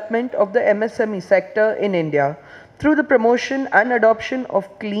development of the MSME sector in India through the promotion and adoption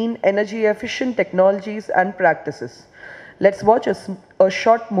of clean, energy efficient technologies and practices. Let's watch a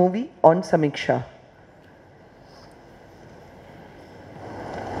short movie on Samiksha.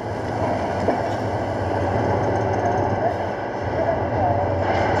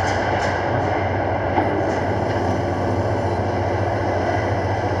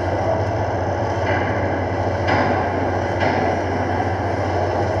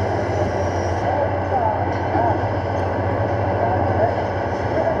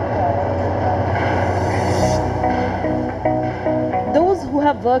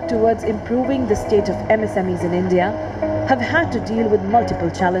 Work towards improving the state of MSMEs in India have had to deal with multiple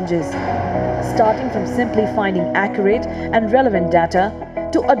challenges, starting from simply finding accurate and relevant data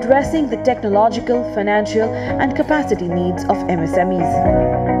to addressing the technological, financial and capacity needs of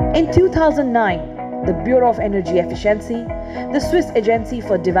MSMEs. In 2009, the Bureau of Energy Efficiency, the Swiss Agency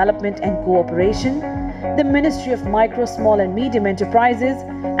for Development and Cooperation, the Ministry of Micro, Small and Medium Enterprises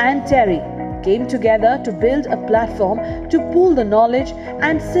and TERI came together to build a platform to pool the knowledge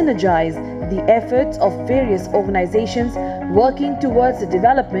and synergize the efforts of various organizations working towards the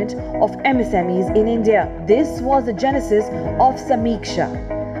development of MSMEs in India. This was the genesis of Samiksha,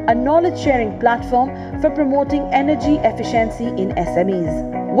 a knowledge-sharing platform for promoting energy efficiency in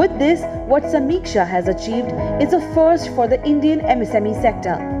SMEs. With this, what Samiksha has achieved is a first for the Indian MSME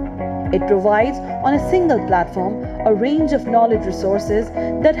sector. It provides on a single platform a range of knowledge resources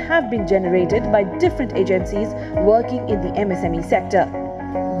that have been generated by different agencies working in the MSME sector.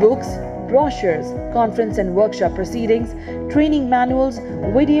 Books, brochures, conference and workshop proceedings, training manuals,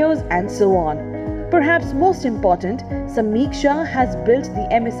 videos and so on. Perhaps most important, Samiksha has built the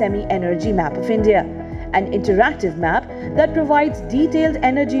MSME Energy Map of India, an interactive map that provides detailed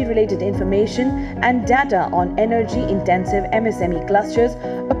energy-related information and data on energy-intensive MSME clusters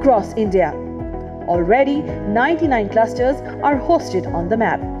across India. Already, 99 clusters are hosted on the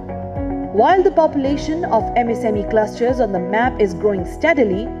map. While the population of MSME clusters on the map is growing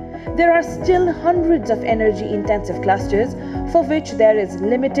steadily, there are still hundreds of energy-intensive clusters for which there is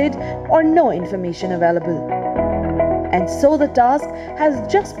limited or no information available. And so the task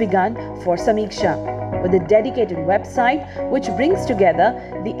has just begun for Samiksha, with a dedicated website which brings together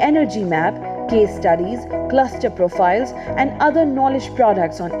the energy map, case studies, cluster profiles and other knowledge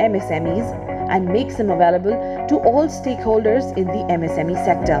products on MSMEs and makes them available to all stakeholders in the MSME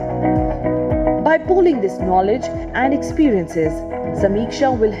sector. By pooling this knowledge and experiences,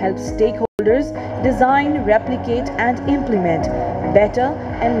 Samiksha will help stakeholders design, replicate and implement better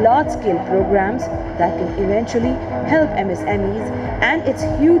and large-scale programs that can eventually help MSMEs and its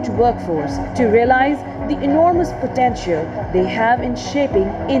huge workforce to realize the enormous potential they have in shaping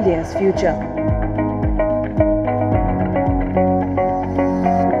India's future.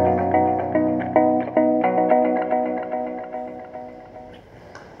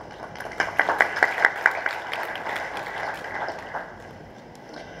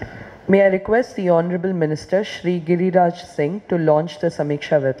 May I request the Honorable Minister Shri Giriraj Singh to launch the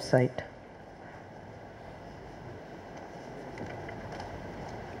Samiksha website.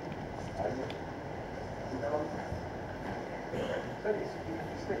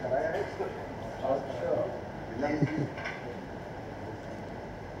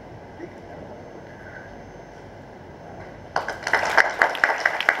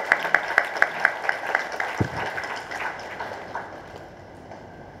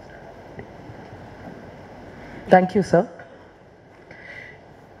 Thank you, sir.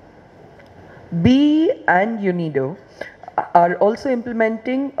 BE and UNIDO are also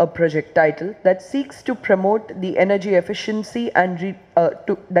implementing a project title that seeks to promote the energy efficiency and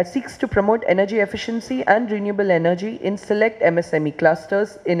renewable energy in select MSME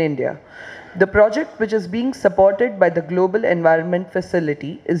clusters in India. The project, which is being supported by the Global Environment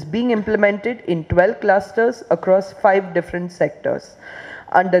Facility, is being implemented in 12 clusters across 5 different sectors.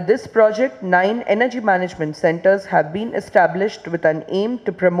 Under this project, 9 energy management centers have been established with an aim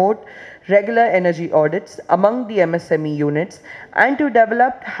to promote regular energy audits among the MSME units and to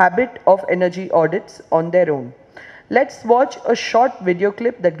develop habit of energy audits on their own. Let's watch a short video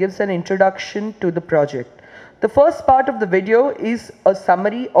clip that gives an introduction to the project. The first part of the video is a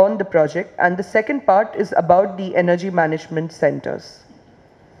summary on the project and the second part is about the energy management centers.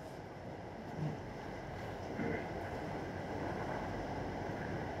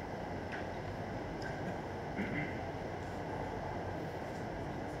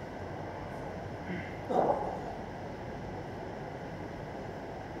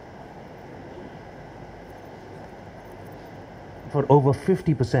 For over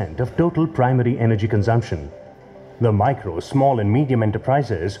 50% of total primary energy consumption. The micro, small and medium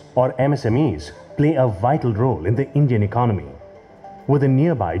enterprises or MSMEs play a vital role in the Indian economy within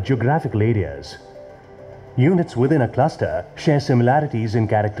nearby geographical areas. Units within a cluster share similarities in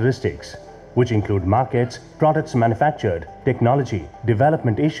characteristics, which include markets, products manufactured, technology,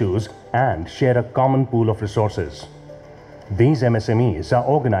 development issues, and share a common pool of resources. These MSMEs are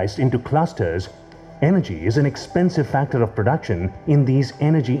organized into clusters. Energy is an expensive factor of production in these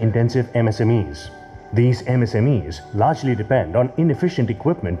energy-intensive MSMEs. These MSMEs largely depend on inefficient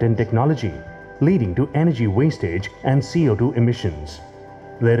equipment and technology, leading to energy wastage and CO2 emissions.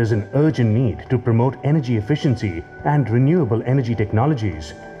 There is an urgent need to promote energy efficiency and renewable energy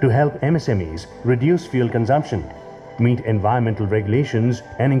technologies to help MSMEs reduce fuel consumption, meet environmental regulations,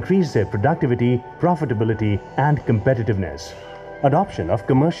 and increase their productivity, profitability, and competitiveness. Adoption of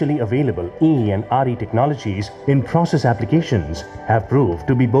commercially available EE and RE technologies in process applications have proved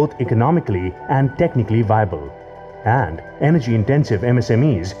to be both economically and technically viable. And energy-intensive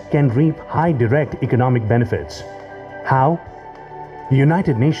MSMEs can reap high direct economic benefits. How?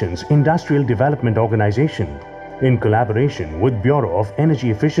 United Nations Industrial Development Organization, in collaboration with Bureau of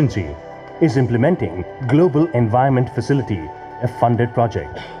Energy Efficiency, is implementing Global Environment Facility, a funded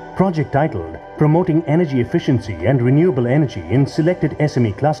project. Project titled Promoting Energy Efficiency and Renewable Energy in Selected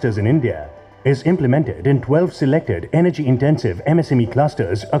SME Clusters in India is implemented in 12 selected energy-intensive MSME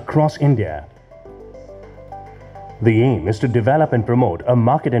clusters across India. The aim is to develop and promote a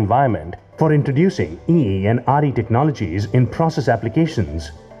market environment for introducing EE and RE technologies in process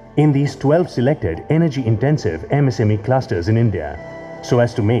applications in these 12 selected energy-intensive MSME clusters in India, so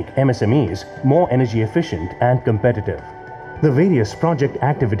as to make MSMEs more energy efficient and competitive. The various project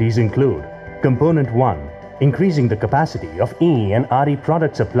activities include Component 1, increasing the capacity of EE and RE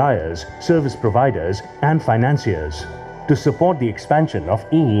product suppliers, service providers and financiers to support the expansion of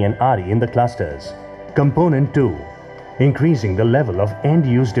EE and RE in the clusters. Component 2, increasing the level of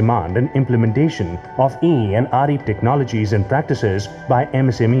end-use demand and implementation of EE and RE technologies and practices by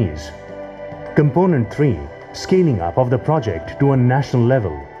MSMEs. Component 3, scaling up of the project to a national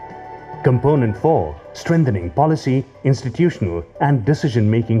level. Component 4, strengthening policy, institutional and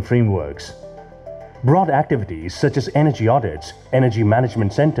decision-making frameworks. Broad activities such as energy audits, energy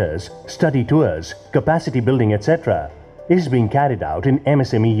management centers, study tours, capacity building, etc. is being carried out in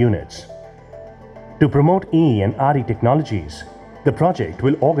MSME units. To promote EE and RE technologies, the project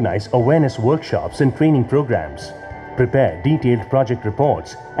will organize awareness workshops and training programs, prepare detailed project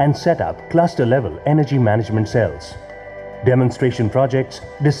reports and set up cluster-level energy management cells. Demonstration projects,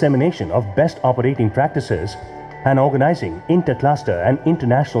 dissemination of best operating practices, and organizing inter-cluster and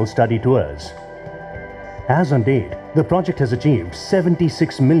international study tours. As on date, the project has achieved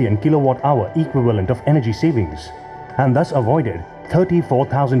 76 million kilowatt-hour equivalent of energy savings and thus avoided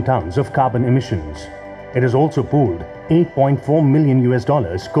 34,000 tons of carbon emissions. It has also pooled $8.4 million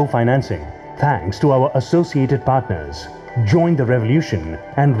co-financing thanks to our associated partners. Join the revolution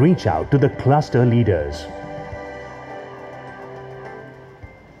and reach out to the cluster leaders.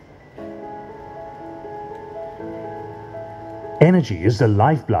 Energy is the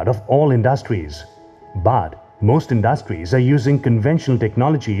lifeblood of all industries, but most industries are using conventional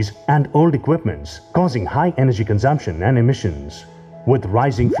technologies and old equipments, causing high energy consumption and emissions. With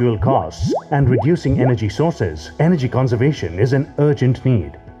rising fuel costs and reducing energy sources, energy conservation is an urgent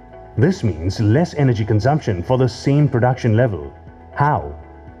need. This means less energy consumption for the same production level. How?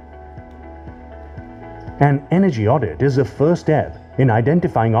 An energy audit is the first step in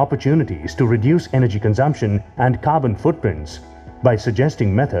identifying opportunities to reduce energy consumption and carbon footprints by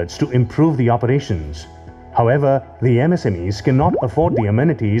suggesting methods to improve the operations. However, the MSMEs cannot afford the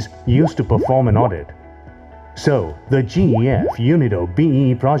amenities used to perform an audit. So, the GEF UNIDO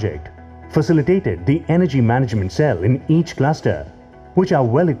BEE project facilitated the energy management cell in each cluster, which are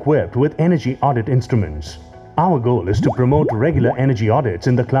well equipped with energy audit instruments. Our goal is to promote regular energy audits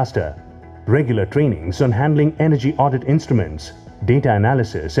in the cluster, regular trainings on handling energy audit instruments, data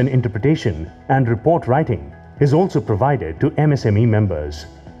analysis and interpretation, and report writing is also provided to MSME members.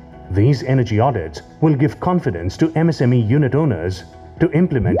 These energy audits will give confidence to MSME unit owners to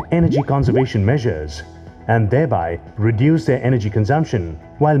implement energy conservation measures and thereby reduce their energy consumption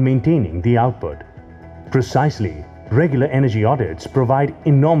while maintaining the output. Precisely, regular energy audits provide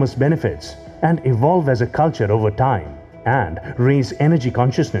enormous benefits and evolve as a culture over time and raise energy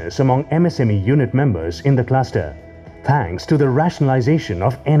consciousness among MSME unit members in the cluster, thanks to the rationalization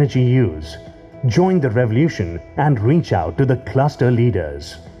of energy use. Join the revolution and reach out to the cluster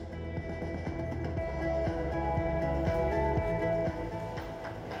leaders.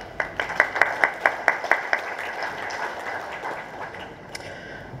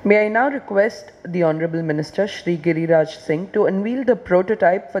 May I now request the Honorable Minister Shri Giriraj Singh to unveil the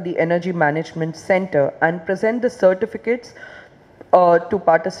prototype for the Energy Management Center and present the certificates to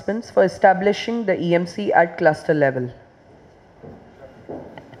participants for establishing the EMC at cluster level.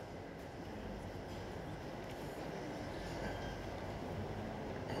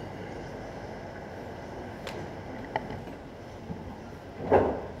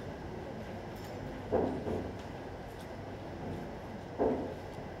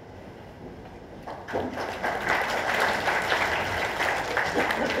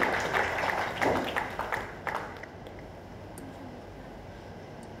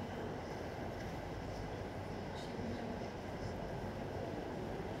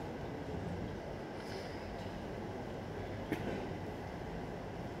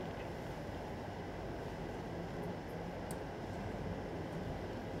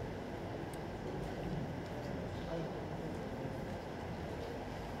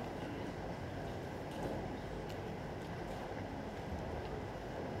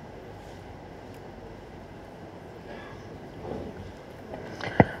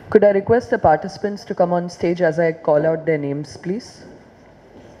 Could I request the participants to come on stage as I call out their names, please?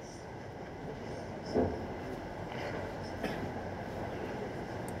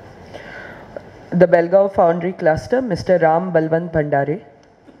 The Belgaum Foundry Cluster, Mr. Ram Balwant Bhandare.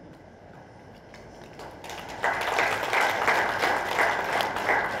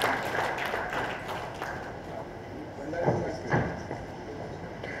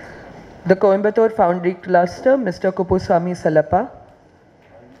 The Coimbatore Foundry Cluster, Mr. Kupuswamy Salappa.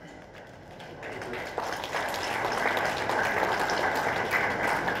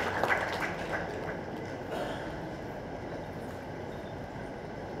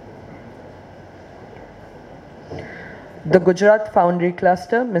 The Gujarat Foundry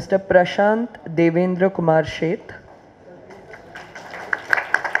Cluster, Mr. Prashant Devendra Kumar Sheth.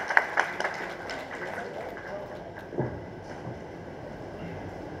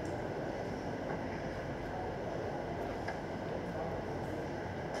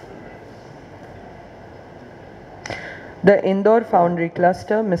 The Indore Foundry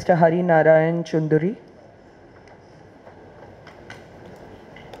Cluster, Mr. Hari Narayan Chunduri.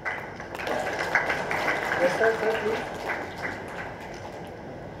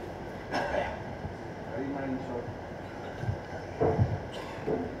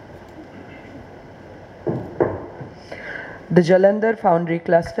 The Jalandhar Foundry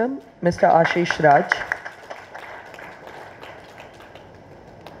Cluster, Mr. Ashish Raj.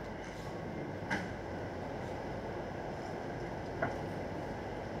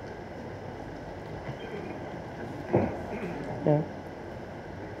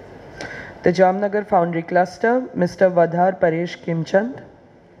 The Jamnagar Foundry Cluster, Mr. Vadhar Paresh Kimchand.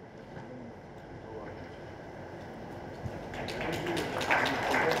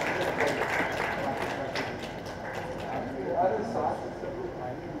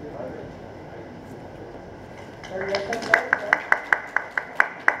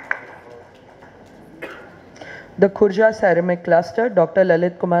 The Khurja Ceramic Cluster, Dr.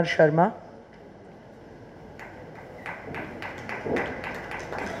 Lalit Kumar Sharma.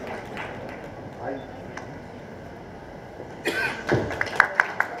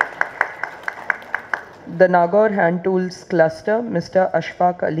 The Nagaur Hand Tools Cluster, Mr.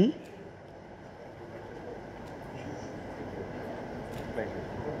 Ashfaq Ali.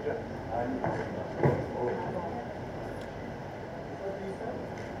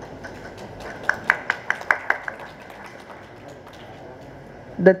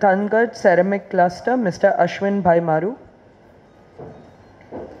 The Tangad Ceramic Cluster, Mr. Ashwin Bhai Maru.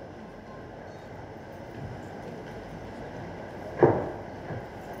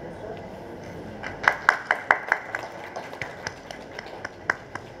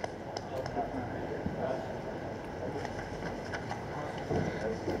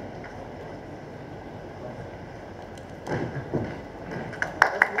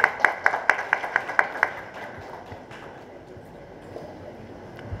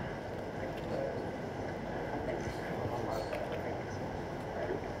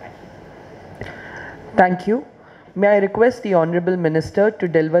 Thank you. May I request the Honorable Minister to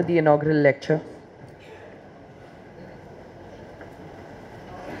deliver the inaugural lecture.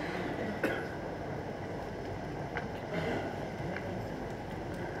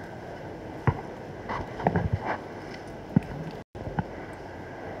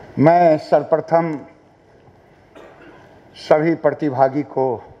 मैं सर्वप्रथम सभी प्रतिभागी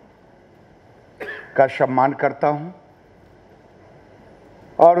का सम्मान करता हूं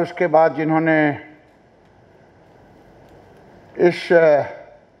और उसके बाद जिन्होंने इस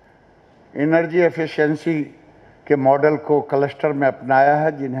एनर्जी एफिशिएंसी के मॉडल को क्लस्टर में अपनाया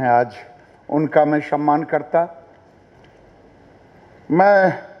है, जिन्हें आज उनका मैं सम्मान करता।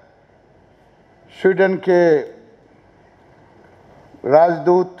 मैं स्वीडन के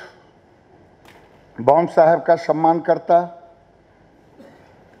राजदूत बॉम साहब का सम्मान करता।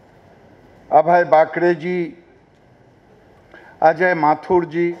 अभय बाकरे जी, अजय माथुर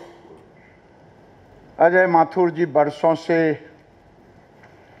जी बरसों से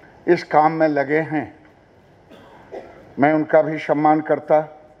इस काम में लगे हैं, मैं उनका भी सम्मान करता।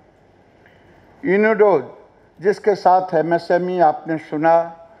 यूनिडो जिसके साथ MSME आपने सुना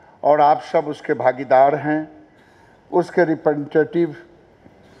और आप सब उसके भागीदार हैं, उसके रिप्रेजेंटेटिव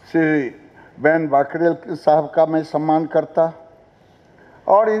श्री बैन बाकरेल साहब का मैं सम्मान करता।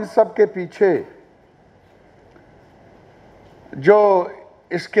 और इन सब के पीछे जो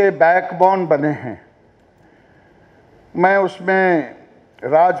इसके बैकबोन बने हैं, मैं उसमें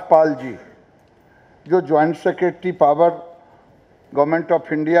राजपाल जी जो joint secretary power government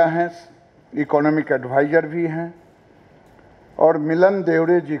of India हैं, इकोनॉमिक एडवाइज़र भी हैं, और मिलन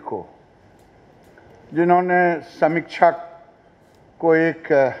देवड़े जी को जिन्होंने समीक्षा को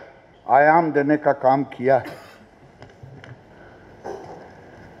एक आयाम देने का काम किया है।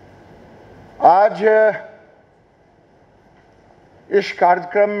 आज इस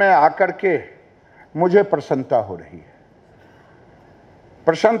कार्यक्रम में आकर के मुझे प्रसन्नता हो रही है।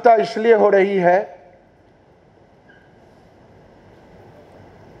 प्रसन्नता इसलिए हो रही है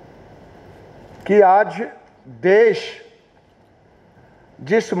कि आज देश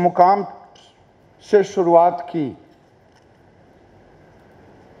जिस मुकाम से शुरुआत की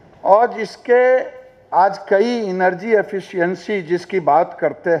और जिसके आज कई एनर्जी एफिशिएंसी जिसकी बात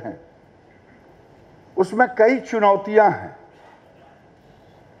करते हैं, उसमें कई चुनौतियां हैं।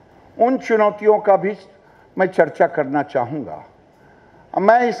 उन चुनौतियों का भी मैं चर्चा करना चाहूँगा।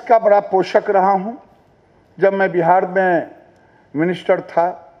 मैं इसका बड़ा पोषक रहा हूँ। जब मैं बिहार में मिनिस्टर था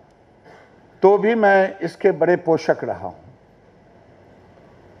तो भी मैं इसके बड़े पोषक रहा हूँ।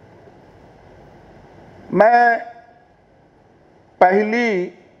 मैं पहली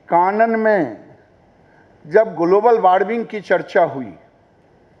कानन में जब ग्लोबल वार्मिंग की चर्चा हुई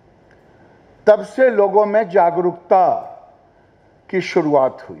तब से लोगों में जागरूकता की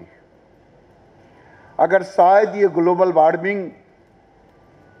शुरुआत हुई। अगर शायद ये ग्लोबल वार्मिंग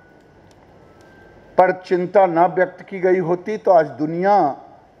पर चिंता न व्यक्त की गई होती तो आज दुनिया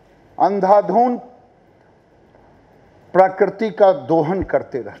अंधाधुंध प्रकृति का दोहन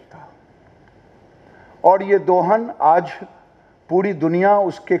करते रहता, और ये दोहन आज पूरी दुनिया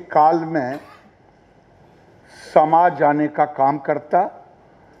उसके काल में समा जाने का काम करता।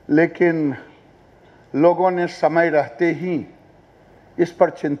 लेकिन लोगों ने समय रहते ही इस पर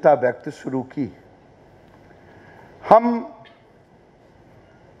चिंता व्यक्त शुरू की। हम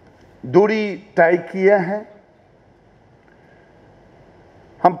दूरी तय किए हैं।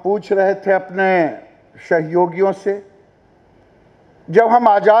 हम पूछ रहे थे अपने सहयोगियों से, जब हम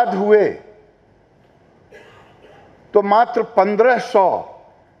आजाद हुए तो मात्र 1500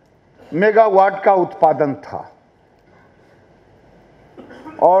 मेगावाट का उत्पादन था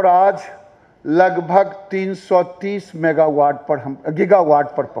और आज लगभग 330 मेगावाट पर हम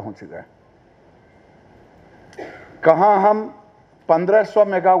गीगावाट पर पहुंच गए। कहाँ हम 1500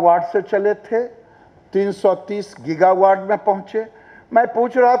 मेगावाट से चले थे, 330 गीगावाट में पहुंचे। मैं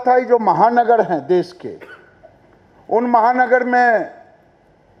पूछ रहा था ये जो महानगर हैं देश के, उन महानगर में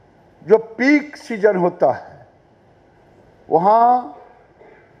जो पीक सीजन होता है वहाँ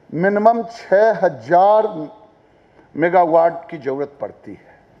मिनिमम 6000 मेगावाट की ज़रूरत पड़ती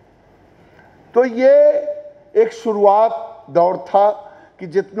है। तो ये एक शुरुआत दौर था कि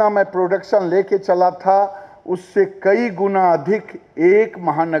जितना मैं प्रोडक्शन लेके चला था उससे कई गुना अधिक एक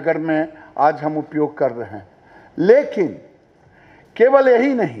महानगर में आज हम उपयोग कर रहे हैं। लेकिन केवल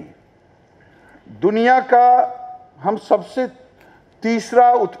यही नहीं, दुनिया का हम सबसे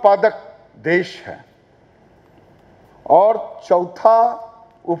तीसरा उत्पादक देश है और चौथा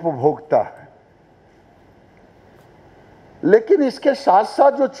उपभोक्ता है। लेकिन इसके साथ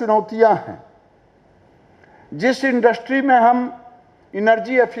साथ जो चुनौतियां हैं, जिस इंडस्ट्री में हम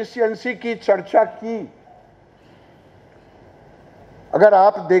एनर्जी एफिशिएंसी की चर्चा की, अगर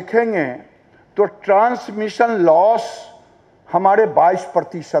आप देखेंगे तो ट्रांसमिशन लॉस हमारे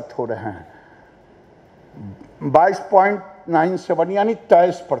 22% हो रहे हैं, 22.97 यानी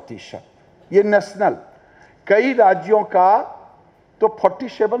 23%। ये नेशनल, कई राज्यों का तो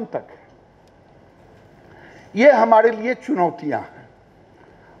 47 तक है। ये हमारे लिए चुनौतियां हैं।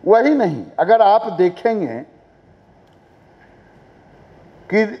 वही नहीं, अगर आप देखेंगे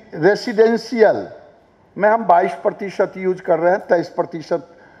कि रेसिडेंशियल में हम 22% यूज कर रहे हैं, 23%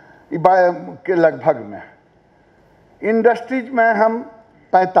 के लगभग में। इंडस्ट्रीज में हम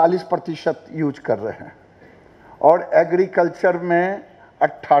 45% यूज कर रहे हैं और एग्रीकल्चर में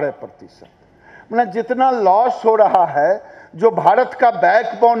 18%। मतलब जितना लॉस हो रहा है, जो भारत का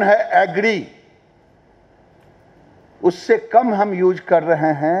बैकबोन है एग्री, उससे कम हम यूज कर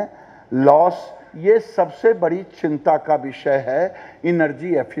रहे हैं लॉस। ये सबसे बड़ी चिंता का विषय है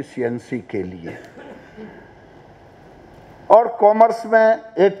एनर्जी एफिशिएंसी के लिए। और कॉमर्स में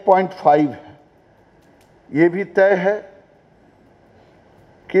 8.5 है। ये भी तय है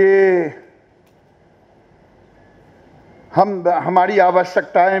कि हमारी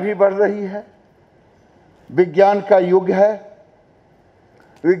आवश्यकताएं भी बढ़ रही है। विज्ञान का युग है।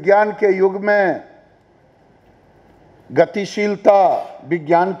 विज्ञान के युग में गतिशीलता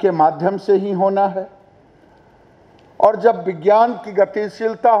विज्ञान के माध्यम से ही होना है, और जब विज्ञान की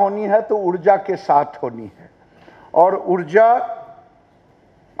गतिशीलता होनी है तो ऊर्जा के साथ होनी है। और ऊर्जा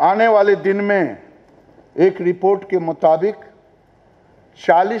आने वाले दिन में एक रिपोर्ट के मुताबिक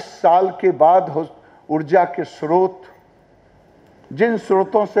 40 साल के बाद ऊर्जा के स्रोत, जिन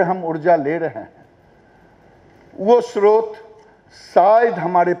स्रोतों से हम ऊर्जा ले रहे हैं, वो स्रोत शायद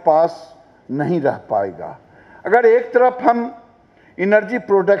हमारे पास नहीं रह पाएगा। अगर एक तरफ हम एनर्जी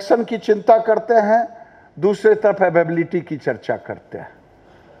प्रोडक्शन की चिंता करते हैं, दूसरी तरफ अवेलेबिलिटी की चर्चा करते हैं,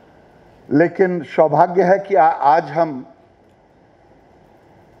 लेकिन सौभाग्य है कि आज हम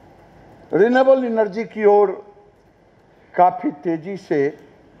रिन्यूएबल एनर्जी की ओर काफ़ी तेज़ी से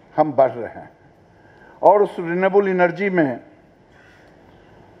हम बढ़ रहे हैं। और उस रिन्यूएबल एनर्जी में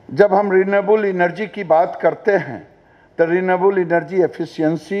जब हम रिन्यूएबल एनर्जी की बात करते हैं तो रिन्यूएबल एनर्जी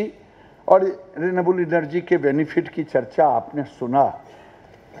एफिशिएंसी और रिन्यूएबल एनर्जी के बेनिफिट की चर्चा आपने सुना।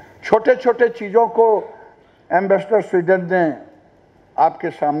 छोटे छोटे चीज़ों को एम्बेसडर स्वीडन ने आपके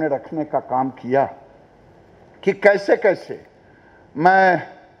सामने रखने का काम किया कि कैसे कैसे। मैं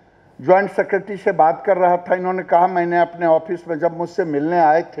जॉइंट सेक्रेटरी से बात कर रहा था, इन्होंने कहा, मैंने अपने ऑफिस में जब मुझसे मिलने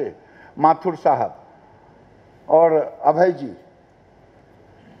आए थे माथुर साहब और अभय जी,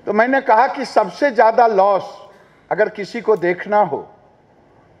 तो मैंने कहा कि सबसे ज़्यादा लॉस अगर किसी को देखना हो,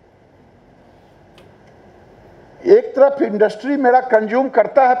 एक तरफ इंडस्ट्री मेरा कंज्यूम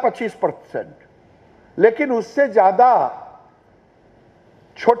करता है 25%, लेकिन उससे ज़्यादा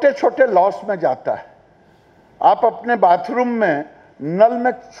छोटे छोटे लॉस में जाता है। आप अपने बाथरूम में नल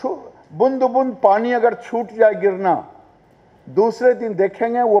में बूंद बूंद पानी अगर छूट जाए गिरना, दूसरे दिन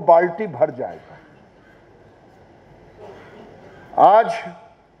देखेंगे वो बाल्टी भर जाएगा। आज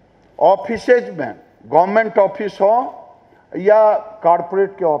ऑफिसेज में, गवर्नमेंट ऑफिस हो या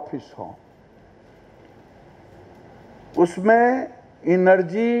कॉरपोरेट के ऑफिस हो, उसमें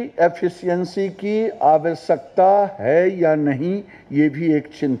एनर्जी एफिशिएंसी की आवश्यकता है या नहीं, ये भी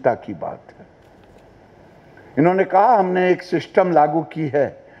एक चिंता की बात है। इन्होंने कहा हमने एक सिस्टम लागू की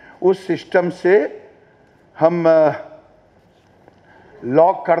है, उस सिस्टम से हम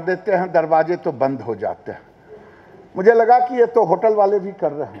लॉक कर देते हैं दरवाजे तो बंद हो जाते हैं। मुझे लगा कि ये तो होटल वाले भी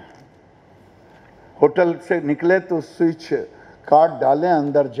कर रहे हैं, होटल से निकले तो स्विच कार्ड डालें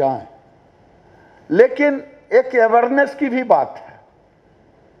अंदर जाएं, लेकिन एक अवेयरनेस की भी बात है।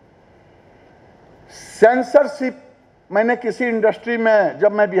 सेंसरशिप, मैंने किसी इंडस्ट्री में,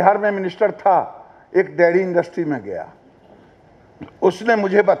 जब मैं बिहार में मिनिस्टर था, एक डेयरी इंडस्ट्री में गया, उसने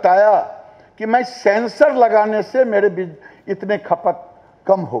मुझे बताया कि मैं सेंसर लगाने से मेरे इतने खपत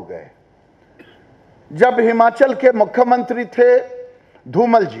कम हो गए। जब हिमाचल के मुख्यमंत्री थे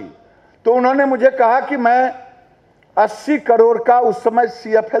धूमल जी, तो उन्होंने मुझे कहा कि मैं 80 करोड़ का उस समय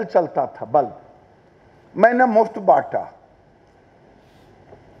CFL चलता था बल्ब, मैंने मुफ्त बांटा।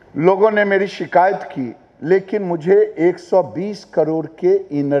 लोगों ने मेरी शिकायत की, लेकिन मुझे 120 करोड़ के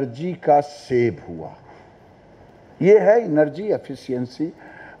एनर्जी का सेव हुआ। ये है एनर्जी एफिशिएंसी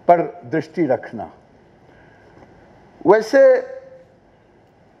पर दृष्टि रखना। वैसे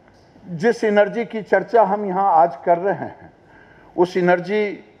जिस एनर्जी की चर्चा हम यहां आज कर रहे हैं, उस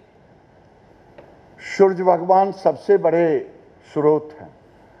एनर्जी, सूर्य भगवान सबसे बड़े स्रोत हैं।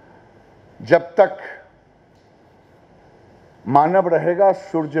 जब तक मानव रहेगा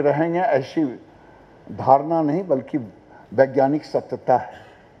सूर्य रहेंगे, ऐसी धारणा नहीं बल्कि वैज्ञानिक सत्यता है।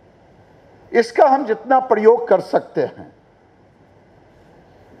 इसका हम जितना प्रयोग कर सकते हैं,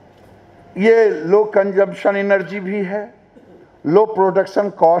 ये लो कंजम्पशन एनर्जी भी है, लो प्रोडक्शन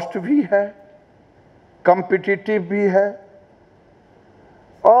कॉस्ट भी है, कॉम्पिटिटिव भी है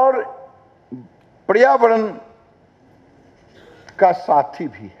और पर्यावरण का साथी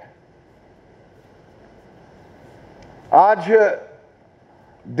भी है। आज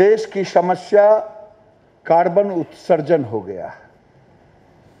देश की समस्या कार्बन उत्सर्जन हो गया है।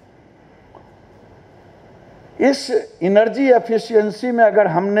 इस एनर्जी एफिशिएंसी में अगर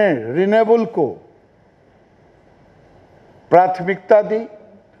हमने रिन्यूएबल को प्राथमिकता दी,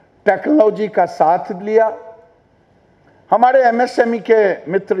 टेक्नोलॉजी का साथ लिया, हमारे MSME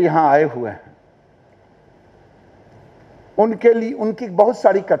के मित्र यहां आए हुए हैं, उनके लिए उनकी बहुत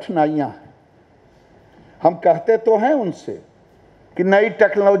सारी कठिनाइयां हैं। हम कहते तो हैं उनसे कि नई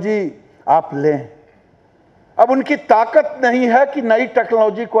टेक्नोलॉजी आप लें, अब उनकी ताकत नहीं है कि नई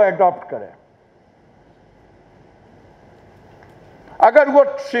टेक्नोलॉजी को एडॉप्ट करें। अगर वो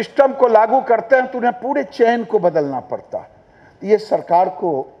सिस्टम को लागू करते हैं तो उन्हें पूरे चेन को बदलना पड़ता है। ये सरकार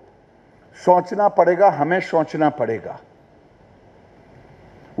को सोचना पड़ेगा, हमें सोचना पड़ेगा।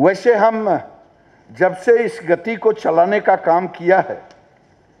 वैसे हम जब से इस गति को चलाने का काम किया है,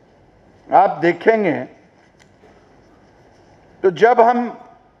 आप देखेंगे तो जब हम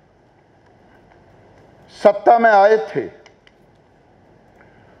सत्ता में आए थे,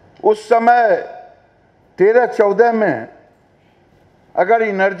 उस समय 13-14 में अगर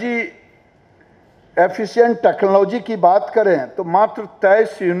एनर्जी एफिशिएंट टेक्नोलॉजी की बात करें तो मात्र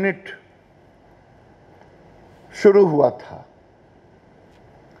 23 यूनिट शुरू हुआ था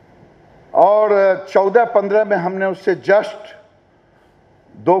और 14-15 में हमने उससे जस्ट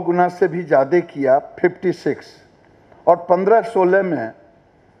 2 गुना से भी ज़्यादा किया 56, और 15-16 में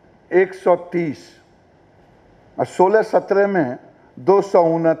 130, और 16-17 में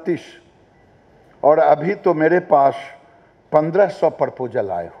 229, और अभी तो मेरे पास 1500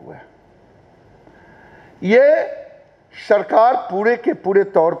 प्रपोजल आए हुए हैं। ये सरकार पूरे के पूरे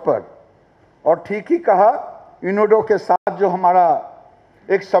तौर पर, और ठीक ही कहा, यूनोडो के साथ जो हमारा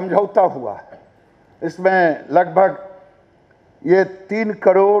एक समझौता हुआ है, इसमें लगभग ये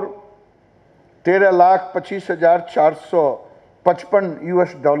 3,13,25,455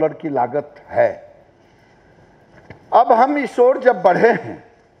 US डॉलर की लागत है। अब हम इस ओर जब बढ़े हैं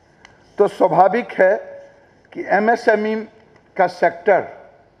तो स्वाभाविक है कि MSME का सेक्टर,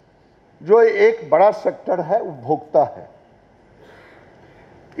 जो एक बड़ा सेक्टर है, उपभोक्ता है,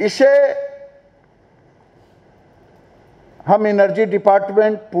 इसे हम एनर्जी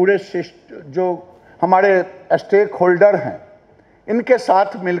डिपार्टमेंट, पूरे जो हमारे स्टेक होल्डर हैं, इनके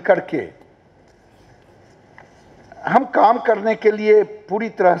साथ मिलकर के हम काम करने के लिए पूरी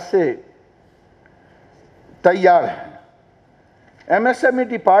तरह से तैयार हैं। MSME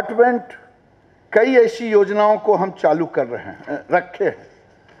डिपार्टमेंट कई ऐसी योजनाओं को हम चालू कर रखे हैं।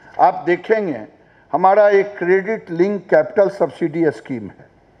 आप देखेंगे हमारा एक credit link capital subsidy scheme है,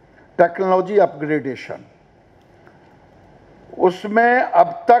 टेक्नोलॉजी अपग्रेडेशन। उसमें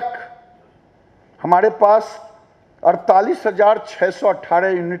अब तक हमारे पास 48,618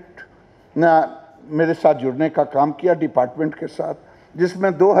 यूनिट ने मेरे साथ जुड़ने का काम किया डिपार्टमेंट के साथ,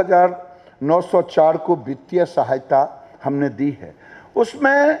 जिसमें 2,904 को वित्तीय सहायता हमने दी है।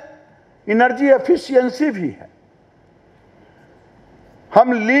 उसमें एनर्जी एफिशिएंसी भी है।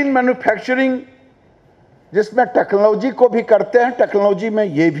 हम लीन मैन्युफैक्चरिंग, जिसमें टेक्नोलॉजी को भी करते हैं, टेक्नोलॉजी में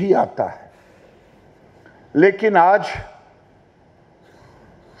ये भी आता है। लेकिन आज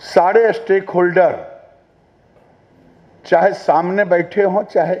सारे स्टेक होल्डर, चाहे सामने बैठे हों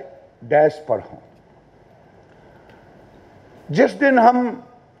चाहे डैश पर हों, जिस दिन हम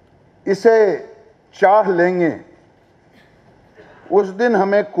इसे चाह लेंगे उस दिन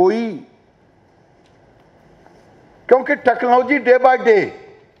हमें कोई, क्योंकि टेक्नोलॉजी डे बाय डे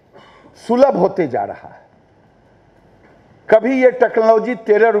सुलभ होते जा रहा है। कभी ये टेक्नोलॉजी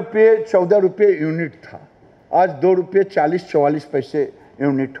 13 रुपये 14 रुपये यूनिट था, आज 2 रुपये 40-44 पैसे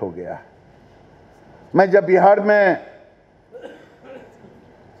यूनिट हो गया है। मैं जब बिहार में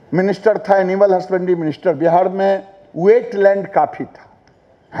मिनिस्टर था, एनिमल हस्बेंड्री मिनिस्टर, बिहार में वेटलैंड काफी था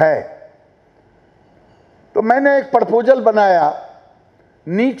है, तो मैंने एक प्रपोजल बनाया,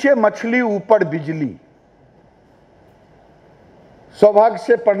 नीचे मछली ऊपर बिजली। सौभाग्य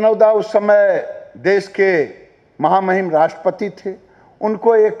से प्रणवदा उस समय देश के महामहिम राष्ट्रपति थे,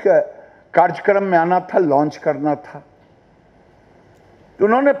 उनको एक कार्यक्रम में आना था, लॉन्च करना था। तो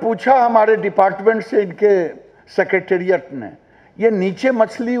उन्होंने पूछा हमारे डिपार्टमेंट से, इनके सेक्रेटेरिएट ने, ये नीचे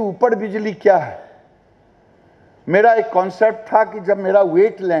मछली ऊपर बिजली क्या है? मेरा एक कॉन्सेप्ट था कि जब मेरा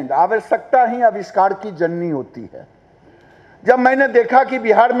वेटलैंड, आवश्यकता ही आविष्कार की जननी होती है। जब मैंने देखा कि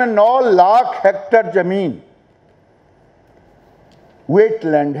बिहार में 9 लाख हेक्टेयर जमीन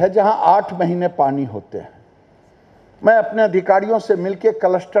वेटलैंड है, जहां 8 महीने पानी होते हैं, मैं अपने अधिकारियों से मिलकर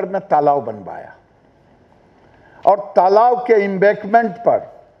क्लस्टर में तालाब बनवाया, और तालाब के एम्बैंकमेंट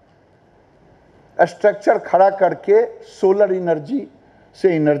पर स्ट्रक्चर खड़ा करके सोलर एनर्जी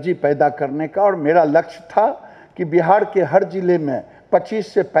से एनर्जी पैदा करने का। और मेरा लक्ष्य था कि बिहार के हर जिले में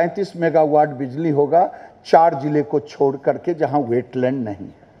 25 से 35 मेगावाट बिजली होगा, 4 जिले को छोड़ करके जहां वेटलैंड नहीं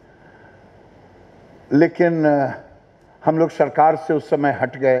है। लेकिन हम लोग सरकार से उस समय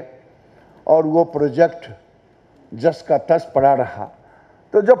हट गए और वो प्रोजेक्ट जस का तस पड़ा रहा।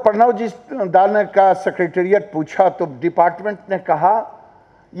 तो जब प्रणव जी दाने का सेक्रेटेरिएट पूछा तो डिपार्टमेंट ने कहा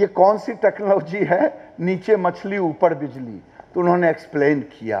ये कौन सी टेक्नोलॉजी है, नीचे मछली ऊपर बिजली। तो उन्होंने एक्सप्लेन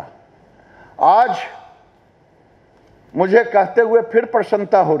किया। आज मुझे कहते हुए फिर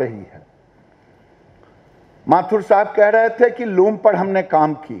प्रसन्नता हो रही है। माथुर साहब कह रहे थे कि लूम पर हमने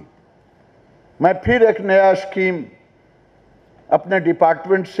काम की, मैं फिर एक नया स्कीम अपने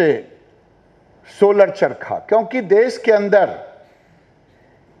डिपार्टमेंट से सोलर चरखा, क्योंकि देश के अंदर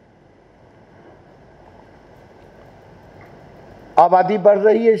आबादी बढ़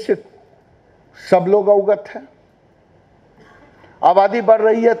रही है, इससे सब लोग अवगत हैं। आबादी बढ़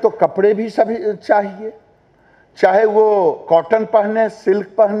रही है तो कपड़े भी सभी चाहिए, चाहे वो कॉटन पहने, सिल्क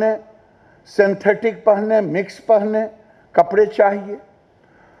पहने, सिंथेटिक पहने, मिक्स पहने, कपड़े चाहिए।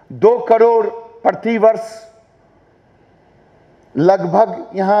 2 करोड़ प्रति वर्ष लगभग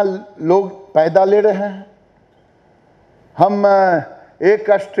यहाँ लोग पैदा ले रहे हैं। हम एक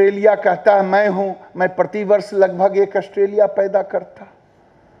ऑस्ट्रेलिया कहता है मैं प्रति वर्ष लगभग 1 ऑस्ट्रेलिया पैदा करता,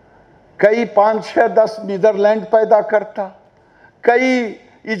 कई 5, 6, 10 नीदरलैंड पैदा करता, कई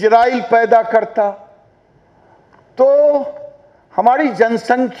इजराइल पैदा करता, तो हमारी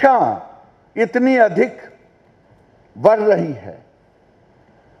जनसंख्या इतनी अधिक बढ़ रही है।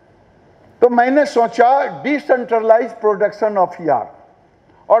 तो मैंने सोचा डिसेंट्रलाइज प्रोडक्शन ऑफ यार्न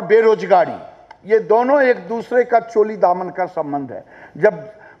और बेरोजगारी, ये दोनों एक दूसरे का चोली दामन का संबंध है। जब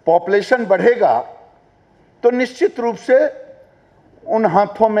पॉपुलेशन बढ़ेगा तो निश्चित रूप से उन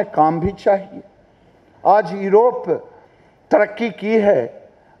हाथों में काम भी चाहिए। आज यूरोप तरक्की की है,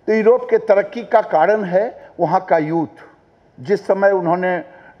 तो यूरोप के तरक्की का कारण है वहाँ का यूथ, जिस समय उन्होंने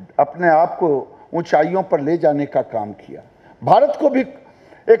अपने आप को ऊंचाइयों पर ले जाने का काम किया। भारत को भी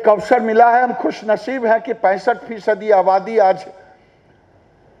एक अवसर मिला है। हम खुशनसीब हैं कि 65% आबादी आज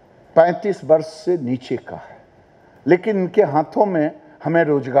 35 वर्ष से नीचे का है, लेकिन इनके हाथों में हमें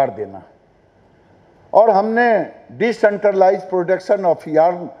रोजगार देना। और हमने डिसेंट्रलाइज प्रोडक्शन ऑफ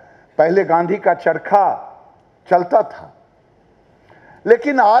यार्न, पहले गांधी का चरखा चलता था,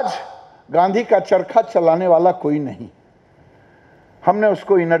 लेकिन आज गांधी का चरखा चलाने वाला कोई नहीं। हमने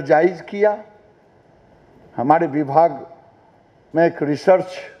उसको इनर्जाइज किया। हमारे विभाग में एक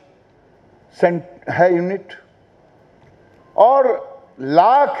रिसर्च है यूनिट, और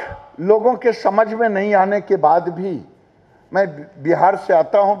लाख लोगों के समझ में नहीं आने के बाद भी, मैं बिहार से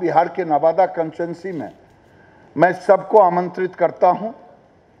आता हूं, बिहार के नवादा कंस्टिट्यूंसी में मैं सबको आमंत्रित करता हूं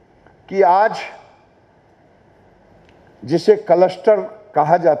कि आज जिसे क्लस्टर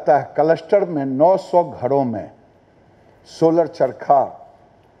कहा जाता है, क्लस्टर में 900 घरों में सोलर चरखा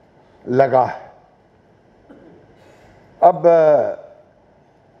लगा है। अब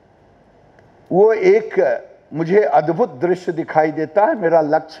वो एक मुझे अद्भुत दृश्य दिखाई देता है। मेरा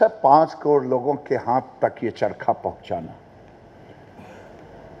लक्ष्य है 5 करोड़ लोगों के हाथ तक ये चरखा पहुंचाना।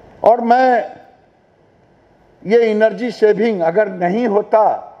 और मैं ये एनर्जी सेविंग अगर नहीं होता,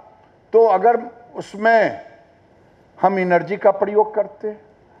 तो अगर उसमें हम एनर्जी का प्रयोग करते,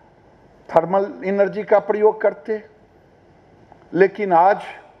 थर्मल एनर्जी का प्रयोग करते, लेकिन आज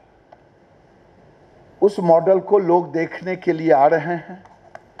उस मॉडल को लोग देखने के लिए आ रहे हैं,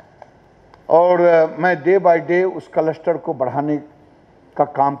 और मैं डे बाय डे उस क्लस्टर को बढ़ाने का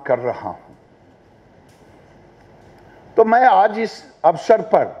काम कर रहा हूं। तो मैं आज इस अवसर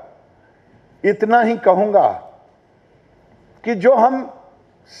पर इतना ही कहूंगा कि जो हम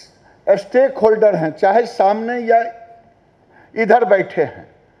स्टेक होल्डर हैं, चाहे सामने या इधर बैठे हैं,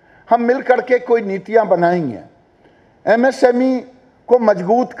 हम मिल करके कोई नीतियां बनाएंगे, एमएसएमई को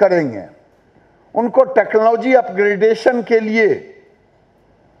मजबूत करेंगे, उनको टेक्नोलॉजी अपग्रेडेशन के लिए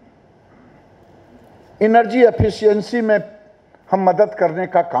एनर्जी एफिशिएंसी में हम मदद करने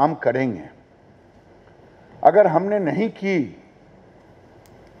का काम करेंगे। अगर हमने नहीं की,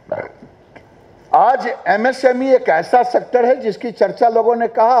 आज एमएसएमई एक ऐसा सेक्टर है जिसकी चर्चा लोगों ने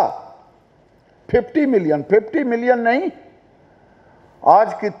कहा 50 मिलियन नहीं,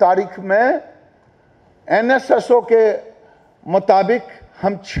 आज की तारीख में एनएसएसओ के मुताबिक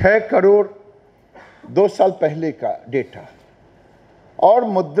हम 6 करोड़ 2 साल पहले का डेटा, और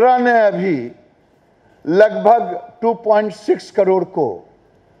मुद्रा ने अभी लगभग 2.6 करोड़ को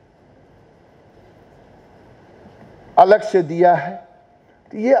अलग से दिया है।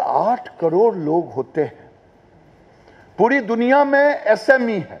 तो ये 8 करोड़ लोग होते हैं। पूरी दुनिया में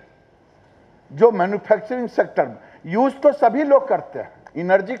एसएमई है, जो मैन्युफैक्चरिंग सेक्टर में यूज तो सभी लोग करते हैं।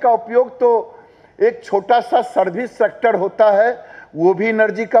 एनर्जी का उपयोग तो एक छोटा सा सर्विस सेक्टर होता है, वो भी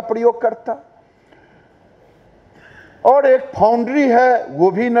एनर्जी का प्रयोग करता, और एक फाउंड्री है,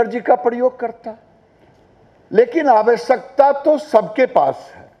 वो भी एनर्जी का प्रयोग करता। लेकिन आवश्यकता तो सबके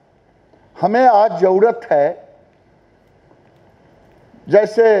पास है। हमें आज जरूरत है,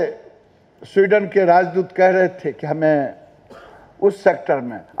 जैसे स्वीडन के राजदूत कह रहे थे कि हमें उस सेक्टर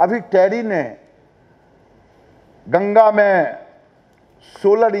में, अभी टेरी ने गंगा में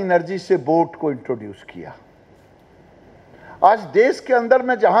सोलर एनर्जी से बोट को इंट्रोड्यूस किया। आज देश के अंदर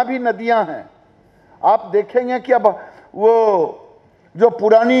में जहां भी नदियां हैं, आप देखेंगे कि अब वो जो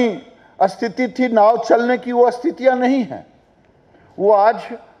पुरानी स्थिति थी नाव चलने की, वो स्थितियां नहीं हैं। वो आज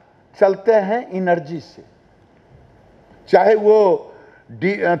चलते हैं एनर्जी से, चाहे वो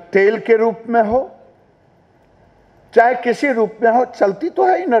तेल के रूप में हो, चाहे किसी रूप में हो, चलती तो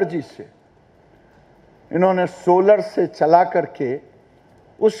है एनर्जी से। इन्होंने सोलर से चला करके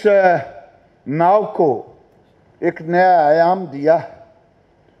उस नाव को एक नया आयाम दिया है।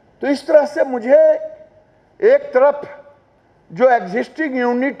 तो इस तरह से मुझे एक तरफ जो एग्जिस्टिंग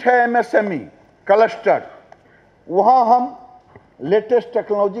यूनिट है एमएसएमई क्लस्टर, वहां हम लेटेस्ट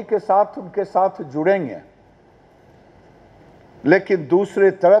टेक्नोलॉजी के साथ उनके साथ जुड़ेंगे, लेकिन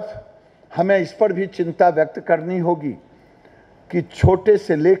दूसरे तरफ हमें इस पर भी चिंता व्यक्त करनी होगी कि छोटे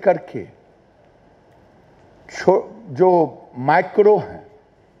से लेकर के जो माइक्रो हैं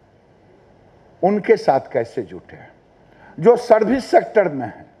उनके साथ कैसे जुटे, जो सर्विस सेक्टर में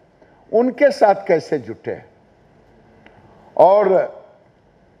हैं उनके साथ कैसे जुटे। और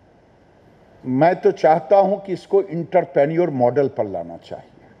मैं तो चाहता हूं कि इसको इंटरप्रेन्योर मॉडल पर लाना चाहिए।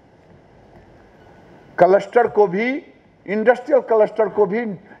 क्लस्टर को भी, इंडस्ट्रियल क्लस्टर को भी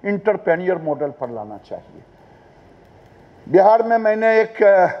इंटरप्रेन्योर मॉडल पर लाना चाहिए। बिहार में मैंने एक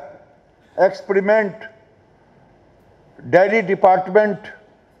एक्सपेरिमेंट डेयरी डिपार्टमेंट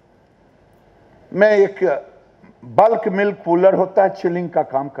में, एक बल्क मिल्क कूलर होता है, चिलिंग का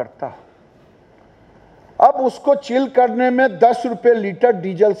काम करता है। अब उसको चिल करने में 10 रुपये लीटर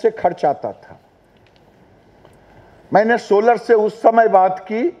डीजल से खर्च आता था। मैंने सोलर से उस समय बात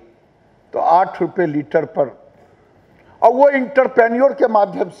की तो 8 रुपये लीटर पर, और वो इंटरप्रेन्योर के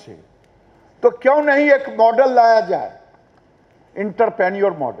माध्यम से। तो क्यों नहीं एक मॉडल लाया जाए,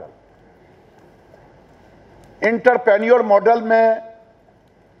 इंटरप्रेन्योर मॉडल। इंटरप्रेन्योर मॉडल में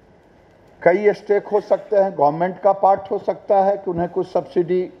कई स्टेक हो सकते हैं। गवर्नमेंट का पार्ट हो सकता है कि उन्हें कुछ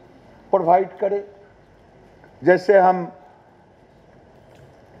सब्सिडी प्रोवाइड करे, जैसे हम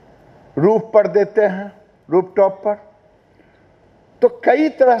रूफ पर देते हैं, रूफ टॉप पर। तो कई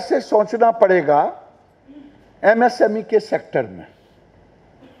तरह से सोचना पड़ेगा एमएसएमई के सेक्टर में।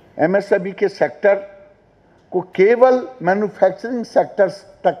 एमएसएमई के सेक्टर को केवल मैन्युफैक्चरिंग सेक्टर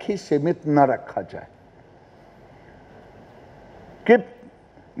तक ही सीमित न रखा जाए, कि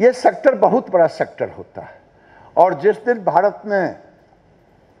यह सेक्टर बहुत बड़ा सेक्टर होता है। और जिस दिन भारत में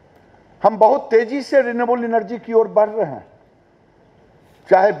हम बहुत तेजी से रिन्यूएबल एनर्जी की ओर बढ़ रहे हैं,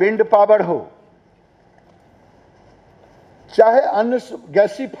 चाहे विंड पावर हो, चाहे अन्य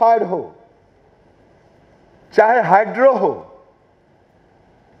गैसीफायर हो, चाहे हाइड्रो हो,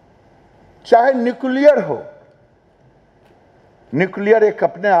 चाहे न्यूक्लियर हो। न्यूक्लियर एक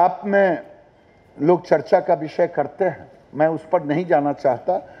अपने आप में लोग चर्चा का विषय करते हैं, मैं उस पर नहीं जाना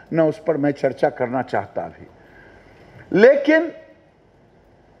चाहता, न उस पर मैं चर्चा करना चाहता अभी। लेकिन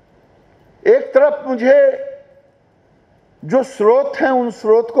एक तरफ मुझे जो स्रोत हैं उन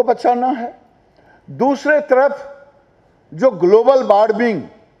स्रोत को बचाना है, दूसरे तरफ जो ग्लोबल वार्मिंग,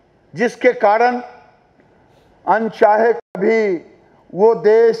 जिसके कारण अनचाहे कभी वो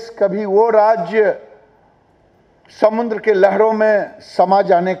देश, कभी वो राज्य समुद्र के लहरों में समा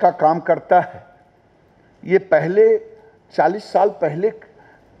जाने का काम करता है, ये पहले 40 साल पहले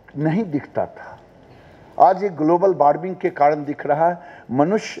नहीं दिखता था। आज ये ग्लोबल वार्मिंग के कारण दिख रहा है।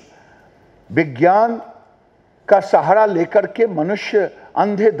 मनुष्य विज्ञान का सहारा लेकर के मनुष्य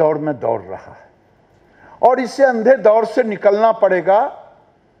अंधे दौड़ में दौड़ रहा है, और इसे अंधे दौड़ से निकलना पड़ेगा।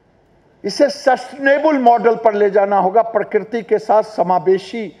 इसे सस्टेनेबल मॉडल पर ले जाना होगा, प्रकृति के साथ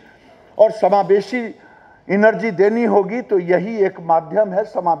समावेशी और समावेशी एनर्जी देनी होगी। तो यही एक माध्यम है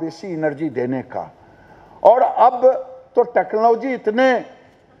समावेशी एनर्जी देने का। और अब तो टेक्नोलॉजी इतने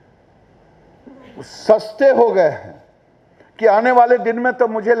सस्ते हो गए हैं कि आने वाले दिन में तो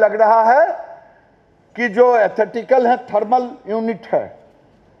मुझे लग रहा है कि जो एस्थेटिकल है थर्मल यूनिट है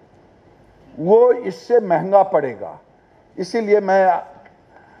वो इससे महंगा पड़ेगा। इसीलिए मैं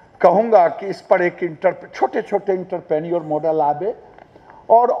कहूंगा कि इस पर एक छोटे छोटे इंटरप्रेन्योर मॉडल आवे।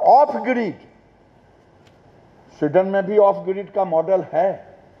 और ऑफ ग्रिड, स्वीडन में भी ऑफ ग्रिड का मॉडल है,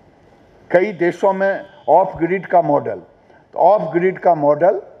 कई देशों में ऑफ ग्रिड का मॉडल। तो ऑफ ग्रिड का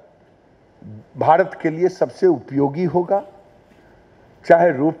मॉडल भारत के लिए सबसे उपयोगी होगा,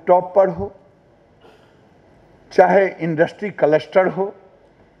 चाहे रूफटॉप पर हो, चाहे इंडस्ट्री क्लस्टर हो,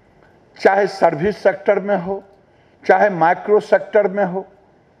 चाहे सर्विस सेक्टर में हो, चाहे माइक्रो सेक्टर में हो।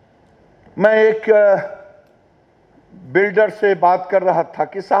 मैं एक बिल्डर से बात कर रहा था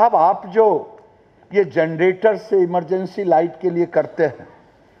कि साहब आप जो ये जनरेटर से इमरजेंसी लाइट के लिए करते हैं,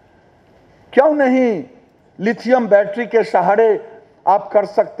 क्यों नहीं लिथियम बैटरी के सहारे आप कर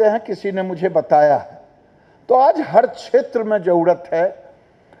सकते हैं? किसी ने मुझे बताया है। तो आज हर क्षेत्र में जरूरत है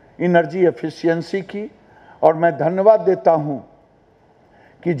एनर्जी एफिशिएंसी की। और मैं धन्यवाद देता हूं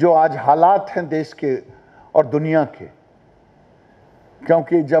कि जो आज हालात हैं देश के और दुनिया के,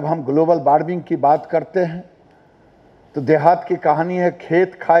 क्योंकि जब हम ग्लोबल वार्मिंग की बात करते हैं तो देहात की कहानी है,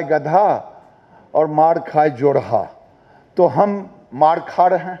 खेत खाए गधा और मार खाए जोड़हा। तो हम मार खा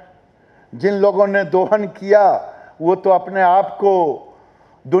रहे हैं। जिन लोगों ने दोहन किया वो तो अपने आप को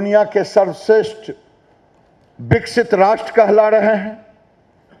दुनिया के सर्वश्रेष्ठ विकसित राष्ट्र कहला रहे हैं,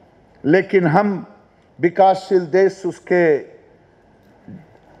 लेकिन हम विकासशील देश उसके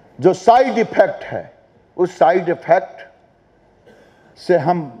जो साइड इफेक्ट है, उस साइड इफेक्ट से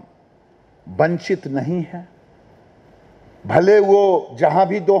हम वंचित नहीं हैं। भले वो जहां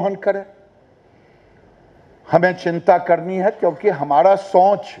भी दोहन करे, हमें चिंता करनी है, क्योंकि हमारा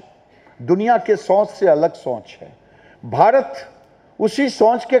सोच दुनिया के सोच से अलग सोच है। भारत उसी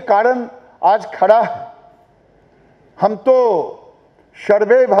सोच के कारण आज खड़ा है। हम तो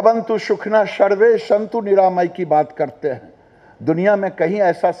सर्वे भवन्तु सुखिनः सर्वे सन्तु निरामय की बात करते हैं। दुनिया में कहीं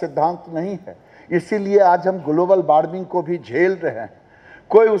ऐसा सिद्धांत नहीं है, इसीलिए आज हम ग्लोबल वार्मिंग को भी झेल रहे हैं।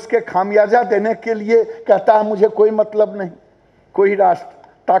 कोई उसके खामियाजा देने के लिए कहता है मुझे कोई मतलब नहीं। कोई राष्ट्र,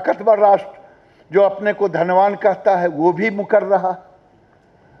 ताकतवर राष्ट्र जो अपने को धनवान कहता है, वो भी मुकर रहा।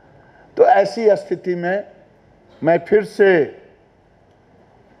 तो ऐसी स्थिति में मैं फिर से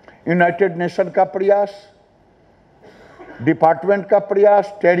यूनाइटेड नेशन का प्रयास, डिपार्टमेंट का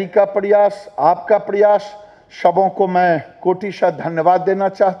प्रयास, टेरी का प्रयास, आपका प्रयास, सबों को मैं कोटिशः धन्यवाद देना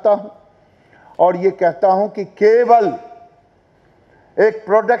चाहता हूं। और ये कहता हूं कि केवल एक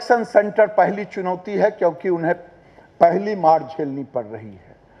प्रोडक्शन सेंटर पहली चुनौती है, क्योंकि उन्हें पहली मार झेलनी पड़ रही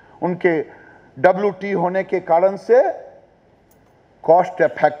है। उनके WT होने के कारण से कॉस्ट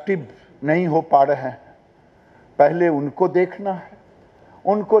इफेक्टिव नहीं हो पा रहे हैं। पहले उनको देखना है,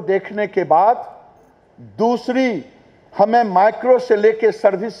 उनको देखने के बाद दूसरी हमें माइक्रो से लेके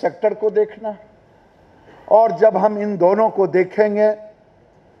सर्विस सेक्टर को देखना है। और जब हम इन दोनों को देखेंगे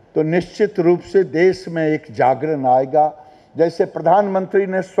तो निश्चित रूप से देश में एक जागरण आएगा। जैसे प्रधानमंत्री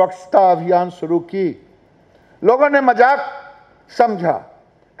ने स्वच्छता अभियान शुरू की, लोगों ने मजाक समझा,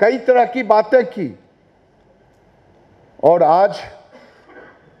 कई तरह की बातें की, और आज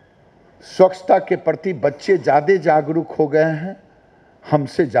स्वच्छता के प्रति बच्चे ज़्यादा जागरूक हो गए हैं,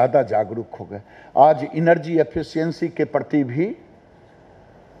 हमसे ज़्यादा जागरूक हो गए। आज एनर्जी एफिशिएंसी के प्रति भी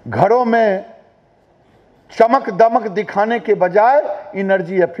घरों में चमक दमक दिखाने के बजाय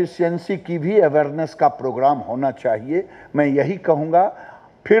एनर्जी एफिशिएंसी की भी अवेयरनेस का प्रोग्राम होना चाहिए। मैं यही कहूँगा।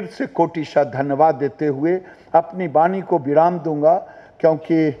 फिर से कोटिशः धन्यवाद देते हुए अपनी वाणी को विराम दूंगा,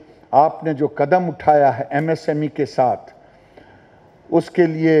 क्योंकि आपने जो कदम उठाया है MSME के साथ, उसके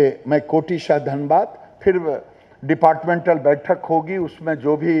लिए मैं कोटिशः धन्यवाद। फिर डिपार्टमेंटल बैठक होगी, उसमें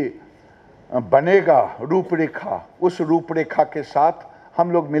जो भी बनेगा रूपरेखा, उस रूपरेखा के साथ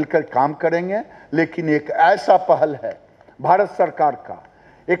हम लोग मिलकर काम करेंगे। लेकिन एक ऐसा पहल है भारत सरकार का,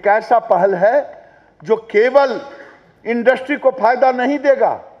 एक ऐसा पहल है जो केवल इंडस्ट्री को फायदा नहीं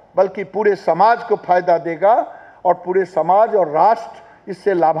देगा, बल्कि पूरे समाज को फायदा देगा, और पूरे समाज और राष्ट्र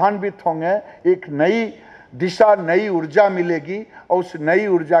इससे लाभान्वित होंगे। एक नई दिशा, नई ऊर्जा मिलेगी, और उस नई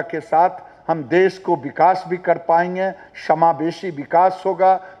ऊर्जा के साथ हम देश को विकास भी कर पाएंगे। समावेशी विकास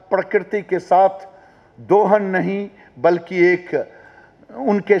होगा, प्रकृति के साथ दोहन नहीं, बल्कि एक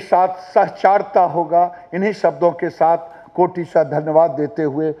उनके साथ सहचारता होगा। इन्हीं शब्दों के साथ कोटिशः धन्यवाद देते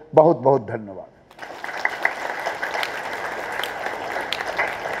हुए बहुत बहुत धन्यवाद।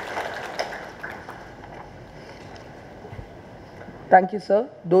 Thank you, sir.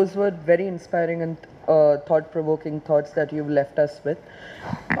 Those were very inspiring and thought-provoking thoughts that you've left us with.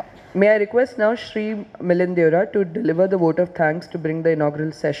 May I request now Shri Milind Deora to deliver the vote of thanks to bring the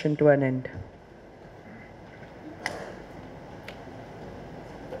inaugural session to an end.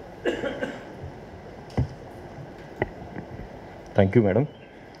 Thank you, madam.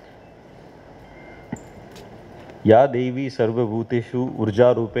 या देवी सर्वभूतेषु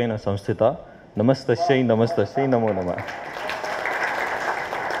ऊर्जा रूपेण संस्थिता नमस्तस्यै नमस्तस्यै नमो नमः।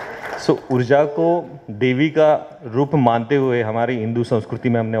 ऊर्जा को देवी का रूप मानते हुए हमारी हिंदू संस्कृति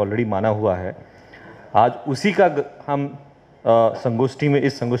में हमने ऑलरेडी माना हुआ है। आज उसी का हम संगोष्ठी में,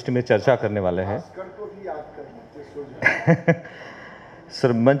 इस संगोष्ठी में चर्चा करने वाले हैं।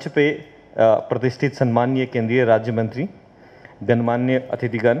 सर, मंच पे प्रतिष्ठित सम्माननीय केंद्रीय राज्य मंत्री, गणमान्य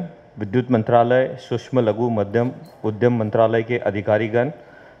अतिथिगण, विद्युत मंत्रालय, सूक्ष्म लघु मध्यम उद्यम मंत्रालय के अधिकारीगण,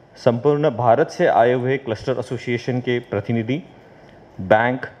 संपूर्ण भारत से आए हुए क्लस्टर एसोसिएशन के प्रतिनिधि,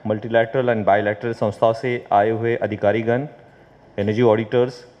 बैंक, मल्टीलैटरल एंड बायलैटरल संस्थाओं से आए हुए अधिकारीगण, एनर्जी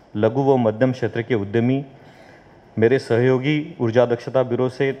ऑडिटर्स, लघु व मध्यम क्षेत्र के उद्यमी, मेरे सहयोगी ऊर्जा दक्षता ब्यूरो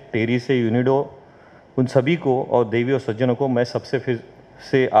से, टेरी से, यूनिडो, उन सभी को और देवी और सज्जनों को मैं सबसे फिर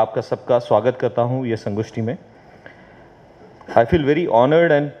से आपका सबका स्वागत करता हूँ ये संगोष्ठी में। I feel very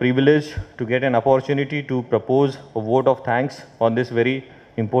honored and privileged to get an opportunity to propose a vote of thanks on this very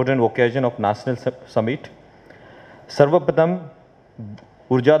important occasion of National Summit. सर्वप्रथम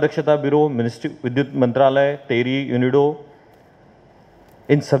ऊर्जा दक्षता ब्यूरो, मिनिस्ट्री, विद्युत मंत्रालय, टेरी, यूनिडो,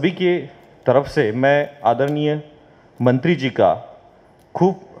 इन सभी के तरफ से मैं आदरणीय मंत्री जी का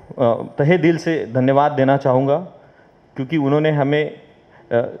खूब तहे दिल से धन्यवाद देना चाहूँगा, क्योंकि उन्होंने हमें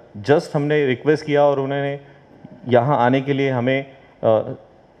हमने रिक्वेस्ट किया और उन्होंने यहाँ आने के लिए हमें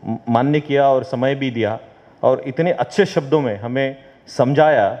मान्य किया और समय भी दिया, और इतने अच्छे शब्दों में हमें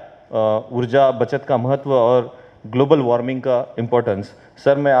समझाया ऊर्जा बचत का महत्व और ग्लोबल वार्मिंग का इम्पोर्टेंस।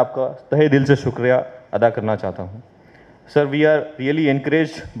 सर, मैं आपका तहे दिल से शुक्रिया अदा करना चाहता हूँ। Sir, we are really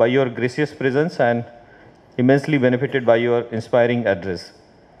encouraged by your gracious presence and immensely benefited by your inspiring address.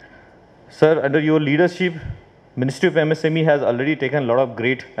 Sir, under your leadership, Ministry of MSME has already taken a lot of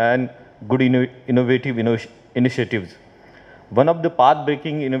great and good innovative initiatives. One of the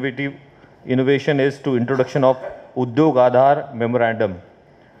path-breaking innovation is to introduction of Udyog Aadhar Memorandum.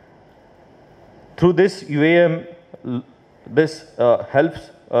 Through this UAM, this helps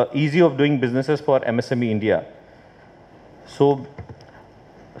easy of doing businesses for MSME India. So,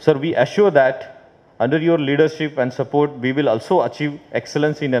 sir, we assure that under your leadership and support, we will also achieve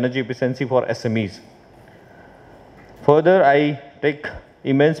excellence in energy efficiency for SMEs. Further, I take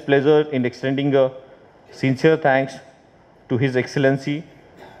immense pleasure in extending a sincere thanks to His Excellency,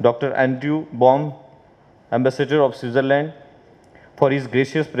 Dr. Andrew Baum, Ambassador of Switzerland, for his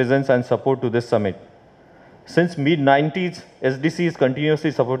gracious presence and support to this summit. Since mid-90s, SDC is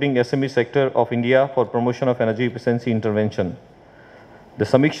continuously supporting SME sector of India for promotion of energy efficiency intervention. The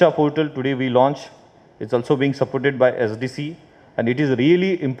Samiksha portal today we launch is also being supported by SDC, and it is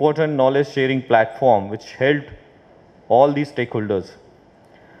really important knowledge sharing platform which helped all these stakeholders.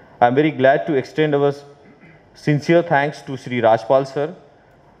 I am very glad to extend our sincere thanks to Sri Rajpal sir,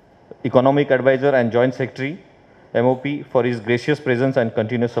 Economic Advisor and Joint Secretary, MOP, for his gracious presence and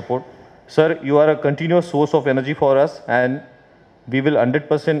continuous support. Sir, you are a continuous source of energy for us, and we will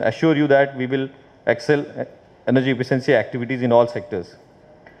 100% assure you that we will excel energy efficiency activities in all sectors.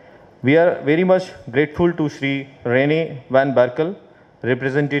 We are very much grateful to Sri Rene Van Berkel,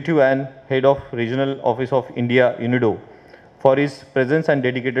 representative and head of Regional Office of India, UNIDO, for his presence and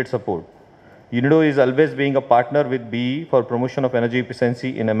dedicated support. UNIDO is always being a partner with BE for promotion of energy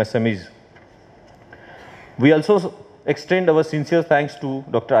efficiency in MSMEs. We also extend our sincere thanks to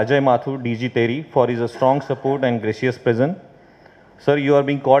Dr. Ajay Mathur, DG TERI, for his strong support and gracious presence. Sir, you are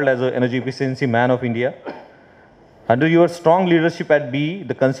being called as an energy efficiency man of India. Under your strong leadership at BE,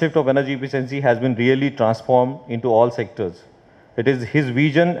 the concept of energy efficiency has been really transformed into all sectors. It is his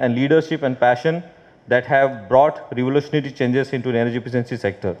vision and leadership and passion that have brought revolutionary changes into the energy efficiency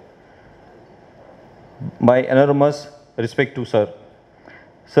sector. My enormous respect to sir.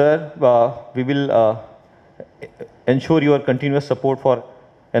 Sir, we will ensure your continuous support for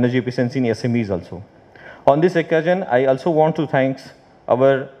energy efficiency in SMEs also. On this occasion, I also want to thank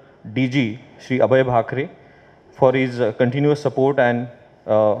our DG, Shri Abhay Bhakre, for his continuous support and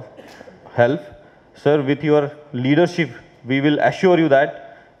help. Sir, with your leadership, we will assure you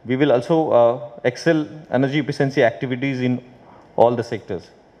that we will also excel energy efficiency activities in all the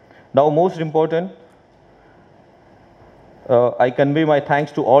sectors. Now, most important, I convey my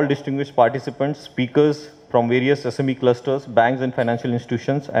thanks to all distinguished participants, speakers from various SME clusters, banks and financial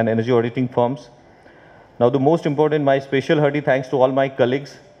institutions, and energy auditing firms. Now, the most important, my special hearty thanks to all my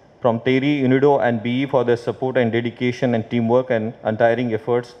colleagues from TERI, UNIDO, and BE for their support and dedication and teamwork and untiring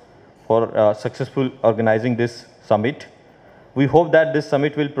efforts for successful organizing this summit. We hope that this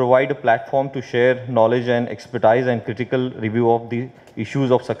summit will provide a platform to share knowledge and expertise and critical review of the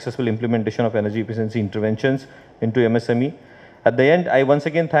issues of successful implementation of energy efficiency interventions into MSME. At the end, I once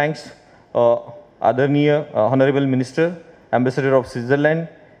again thanks Adarniya Honorable Minister, Ambassador of Switzerland,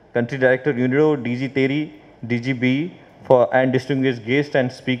 Country Director UNIDO, DG TERI, DG BE, and distinguished guests and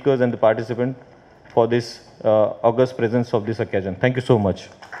speakers and the participants for this august presence of this occasion. Thank you so much.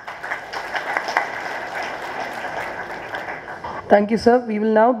 Thank you, sir. We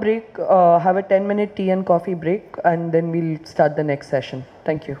will now have a 10-minute tea and coffee break, and then we'll start the next session.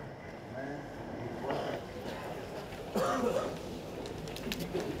 Thank you.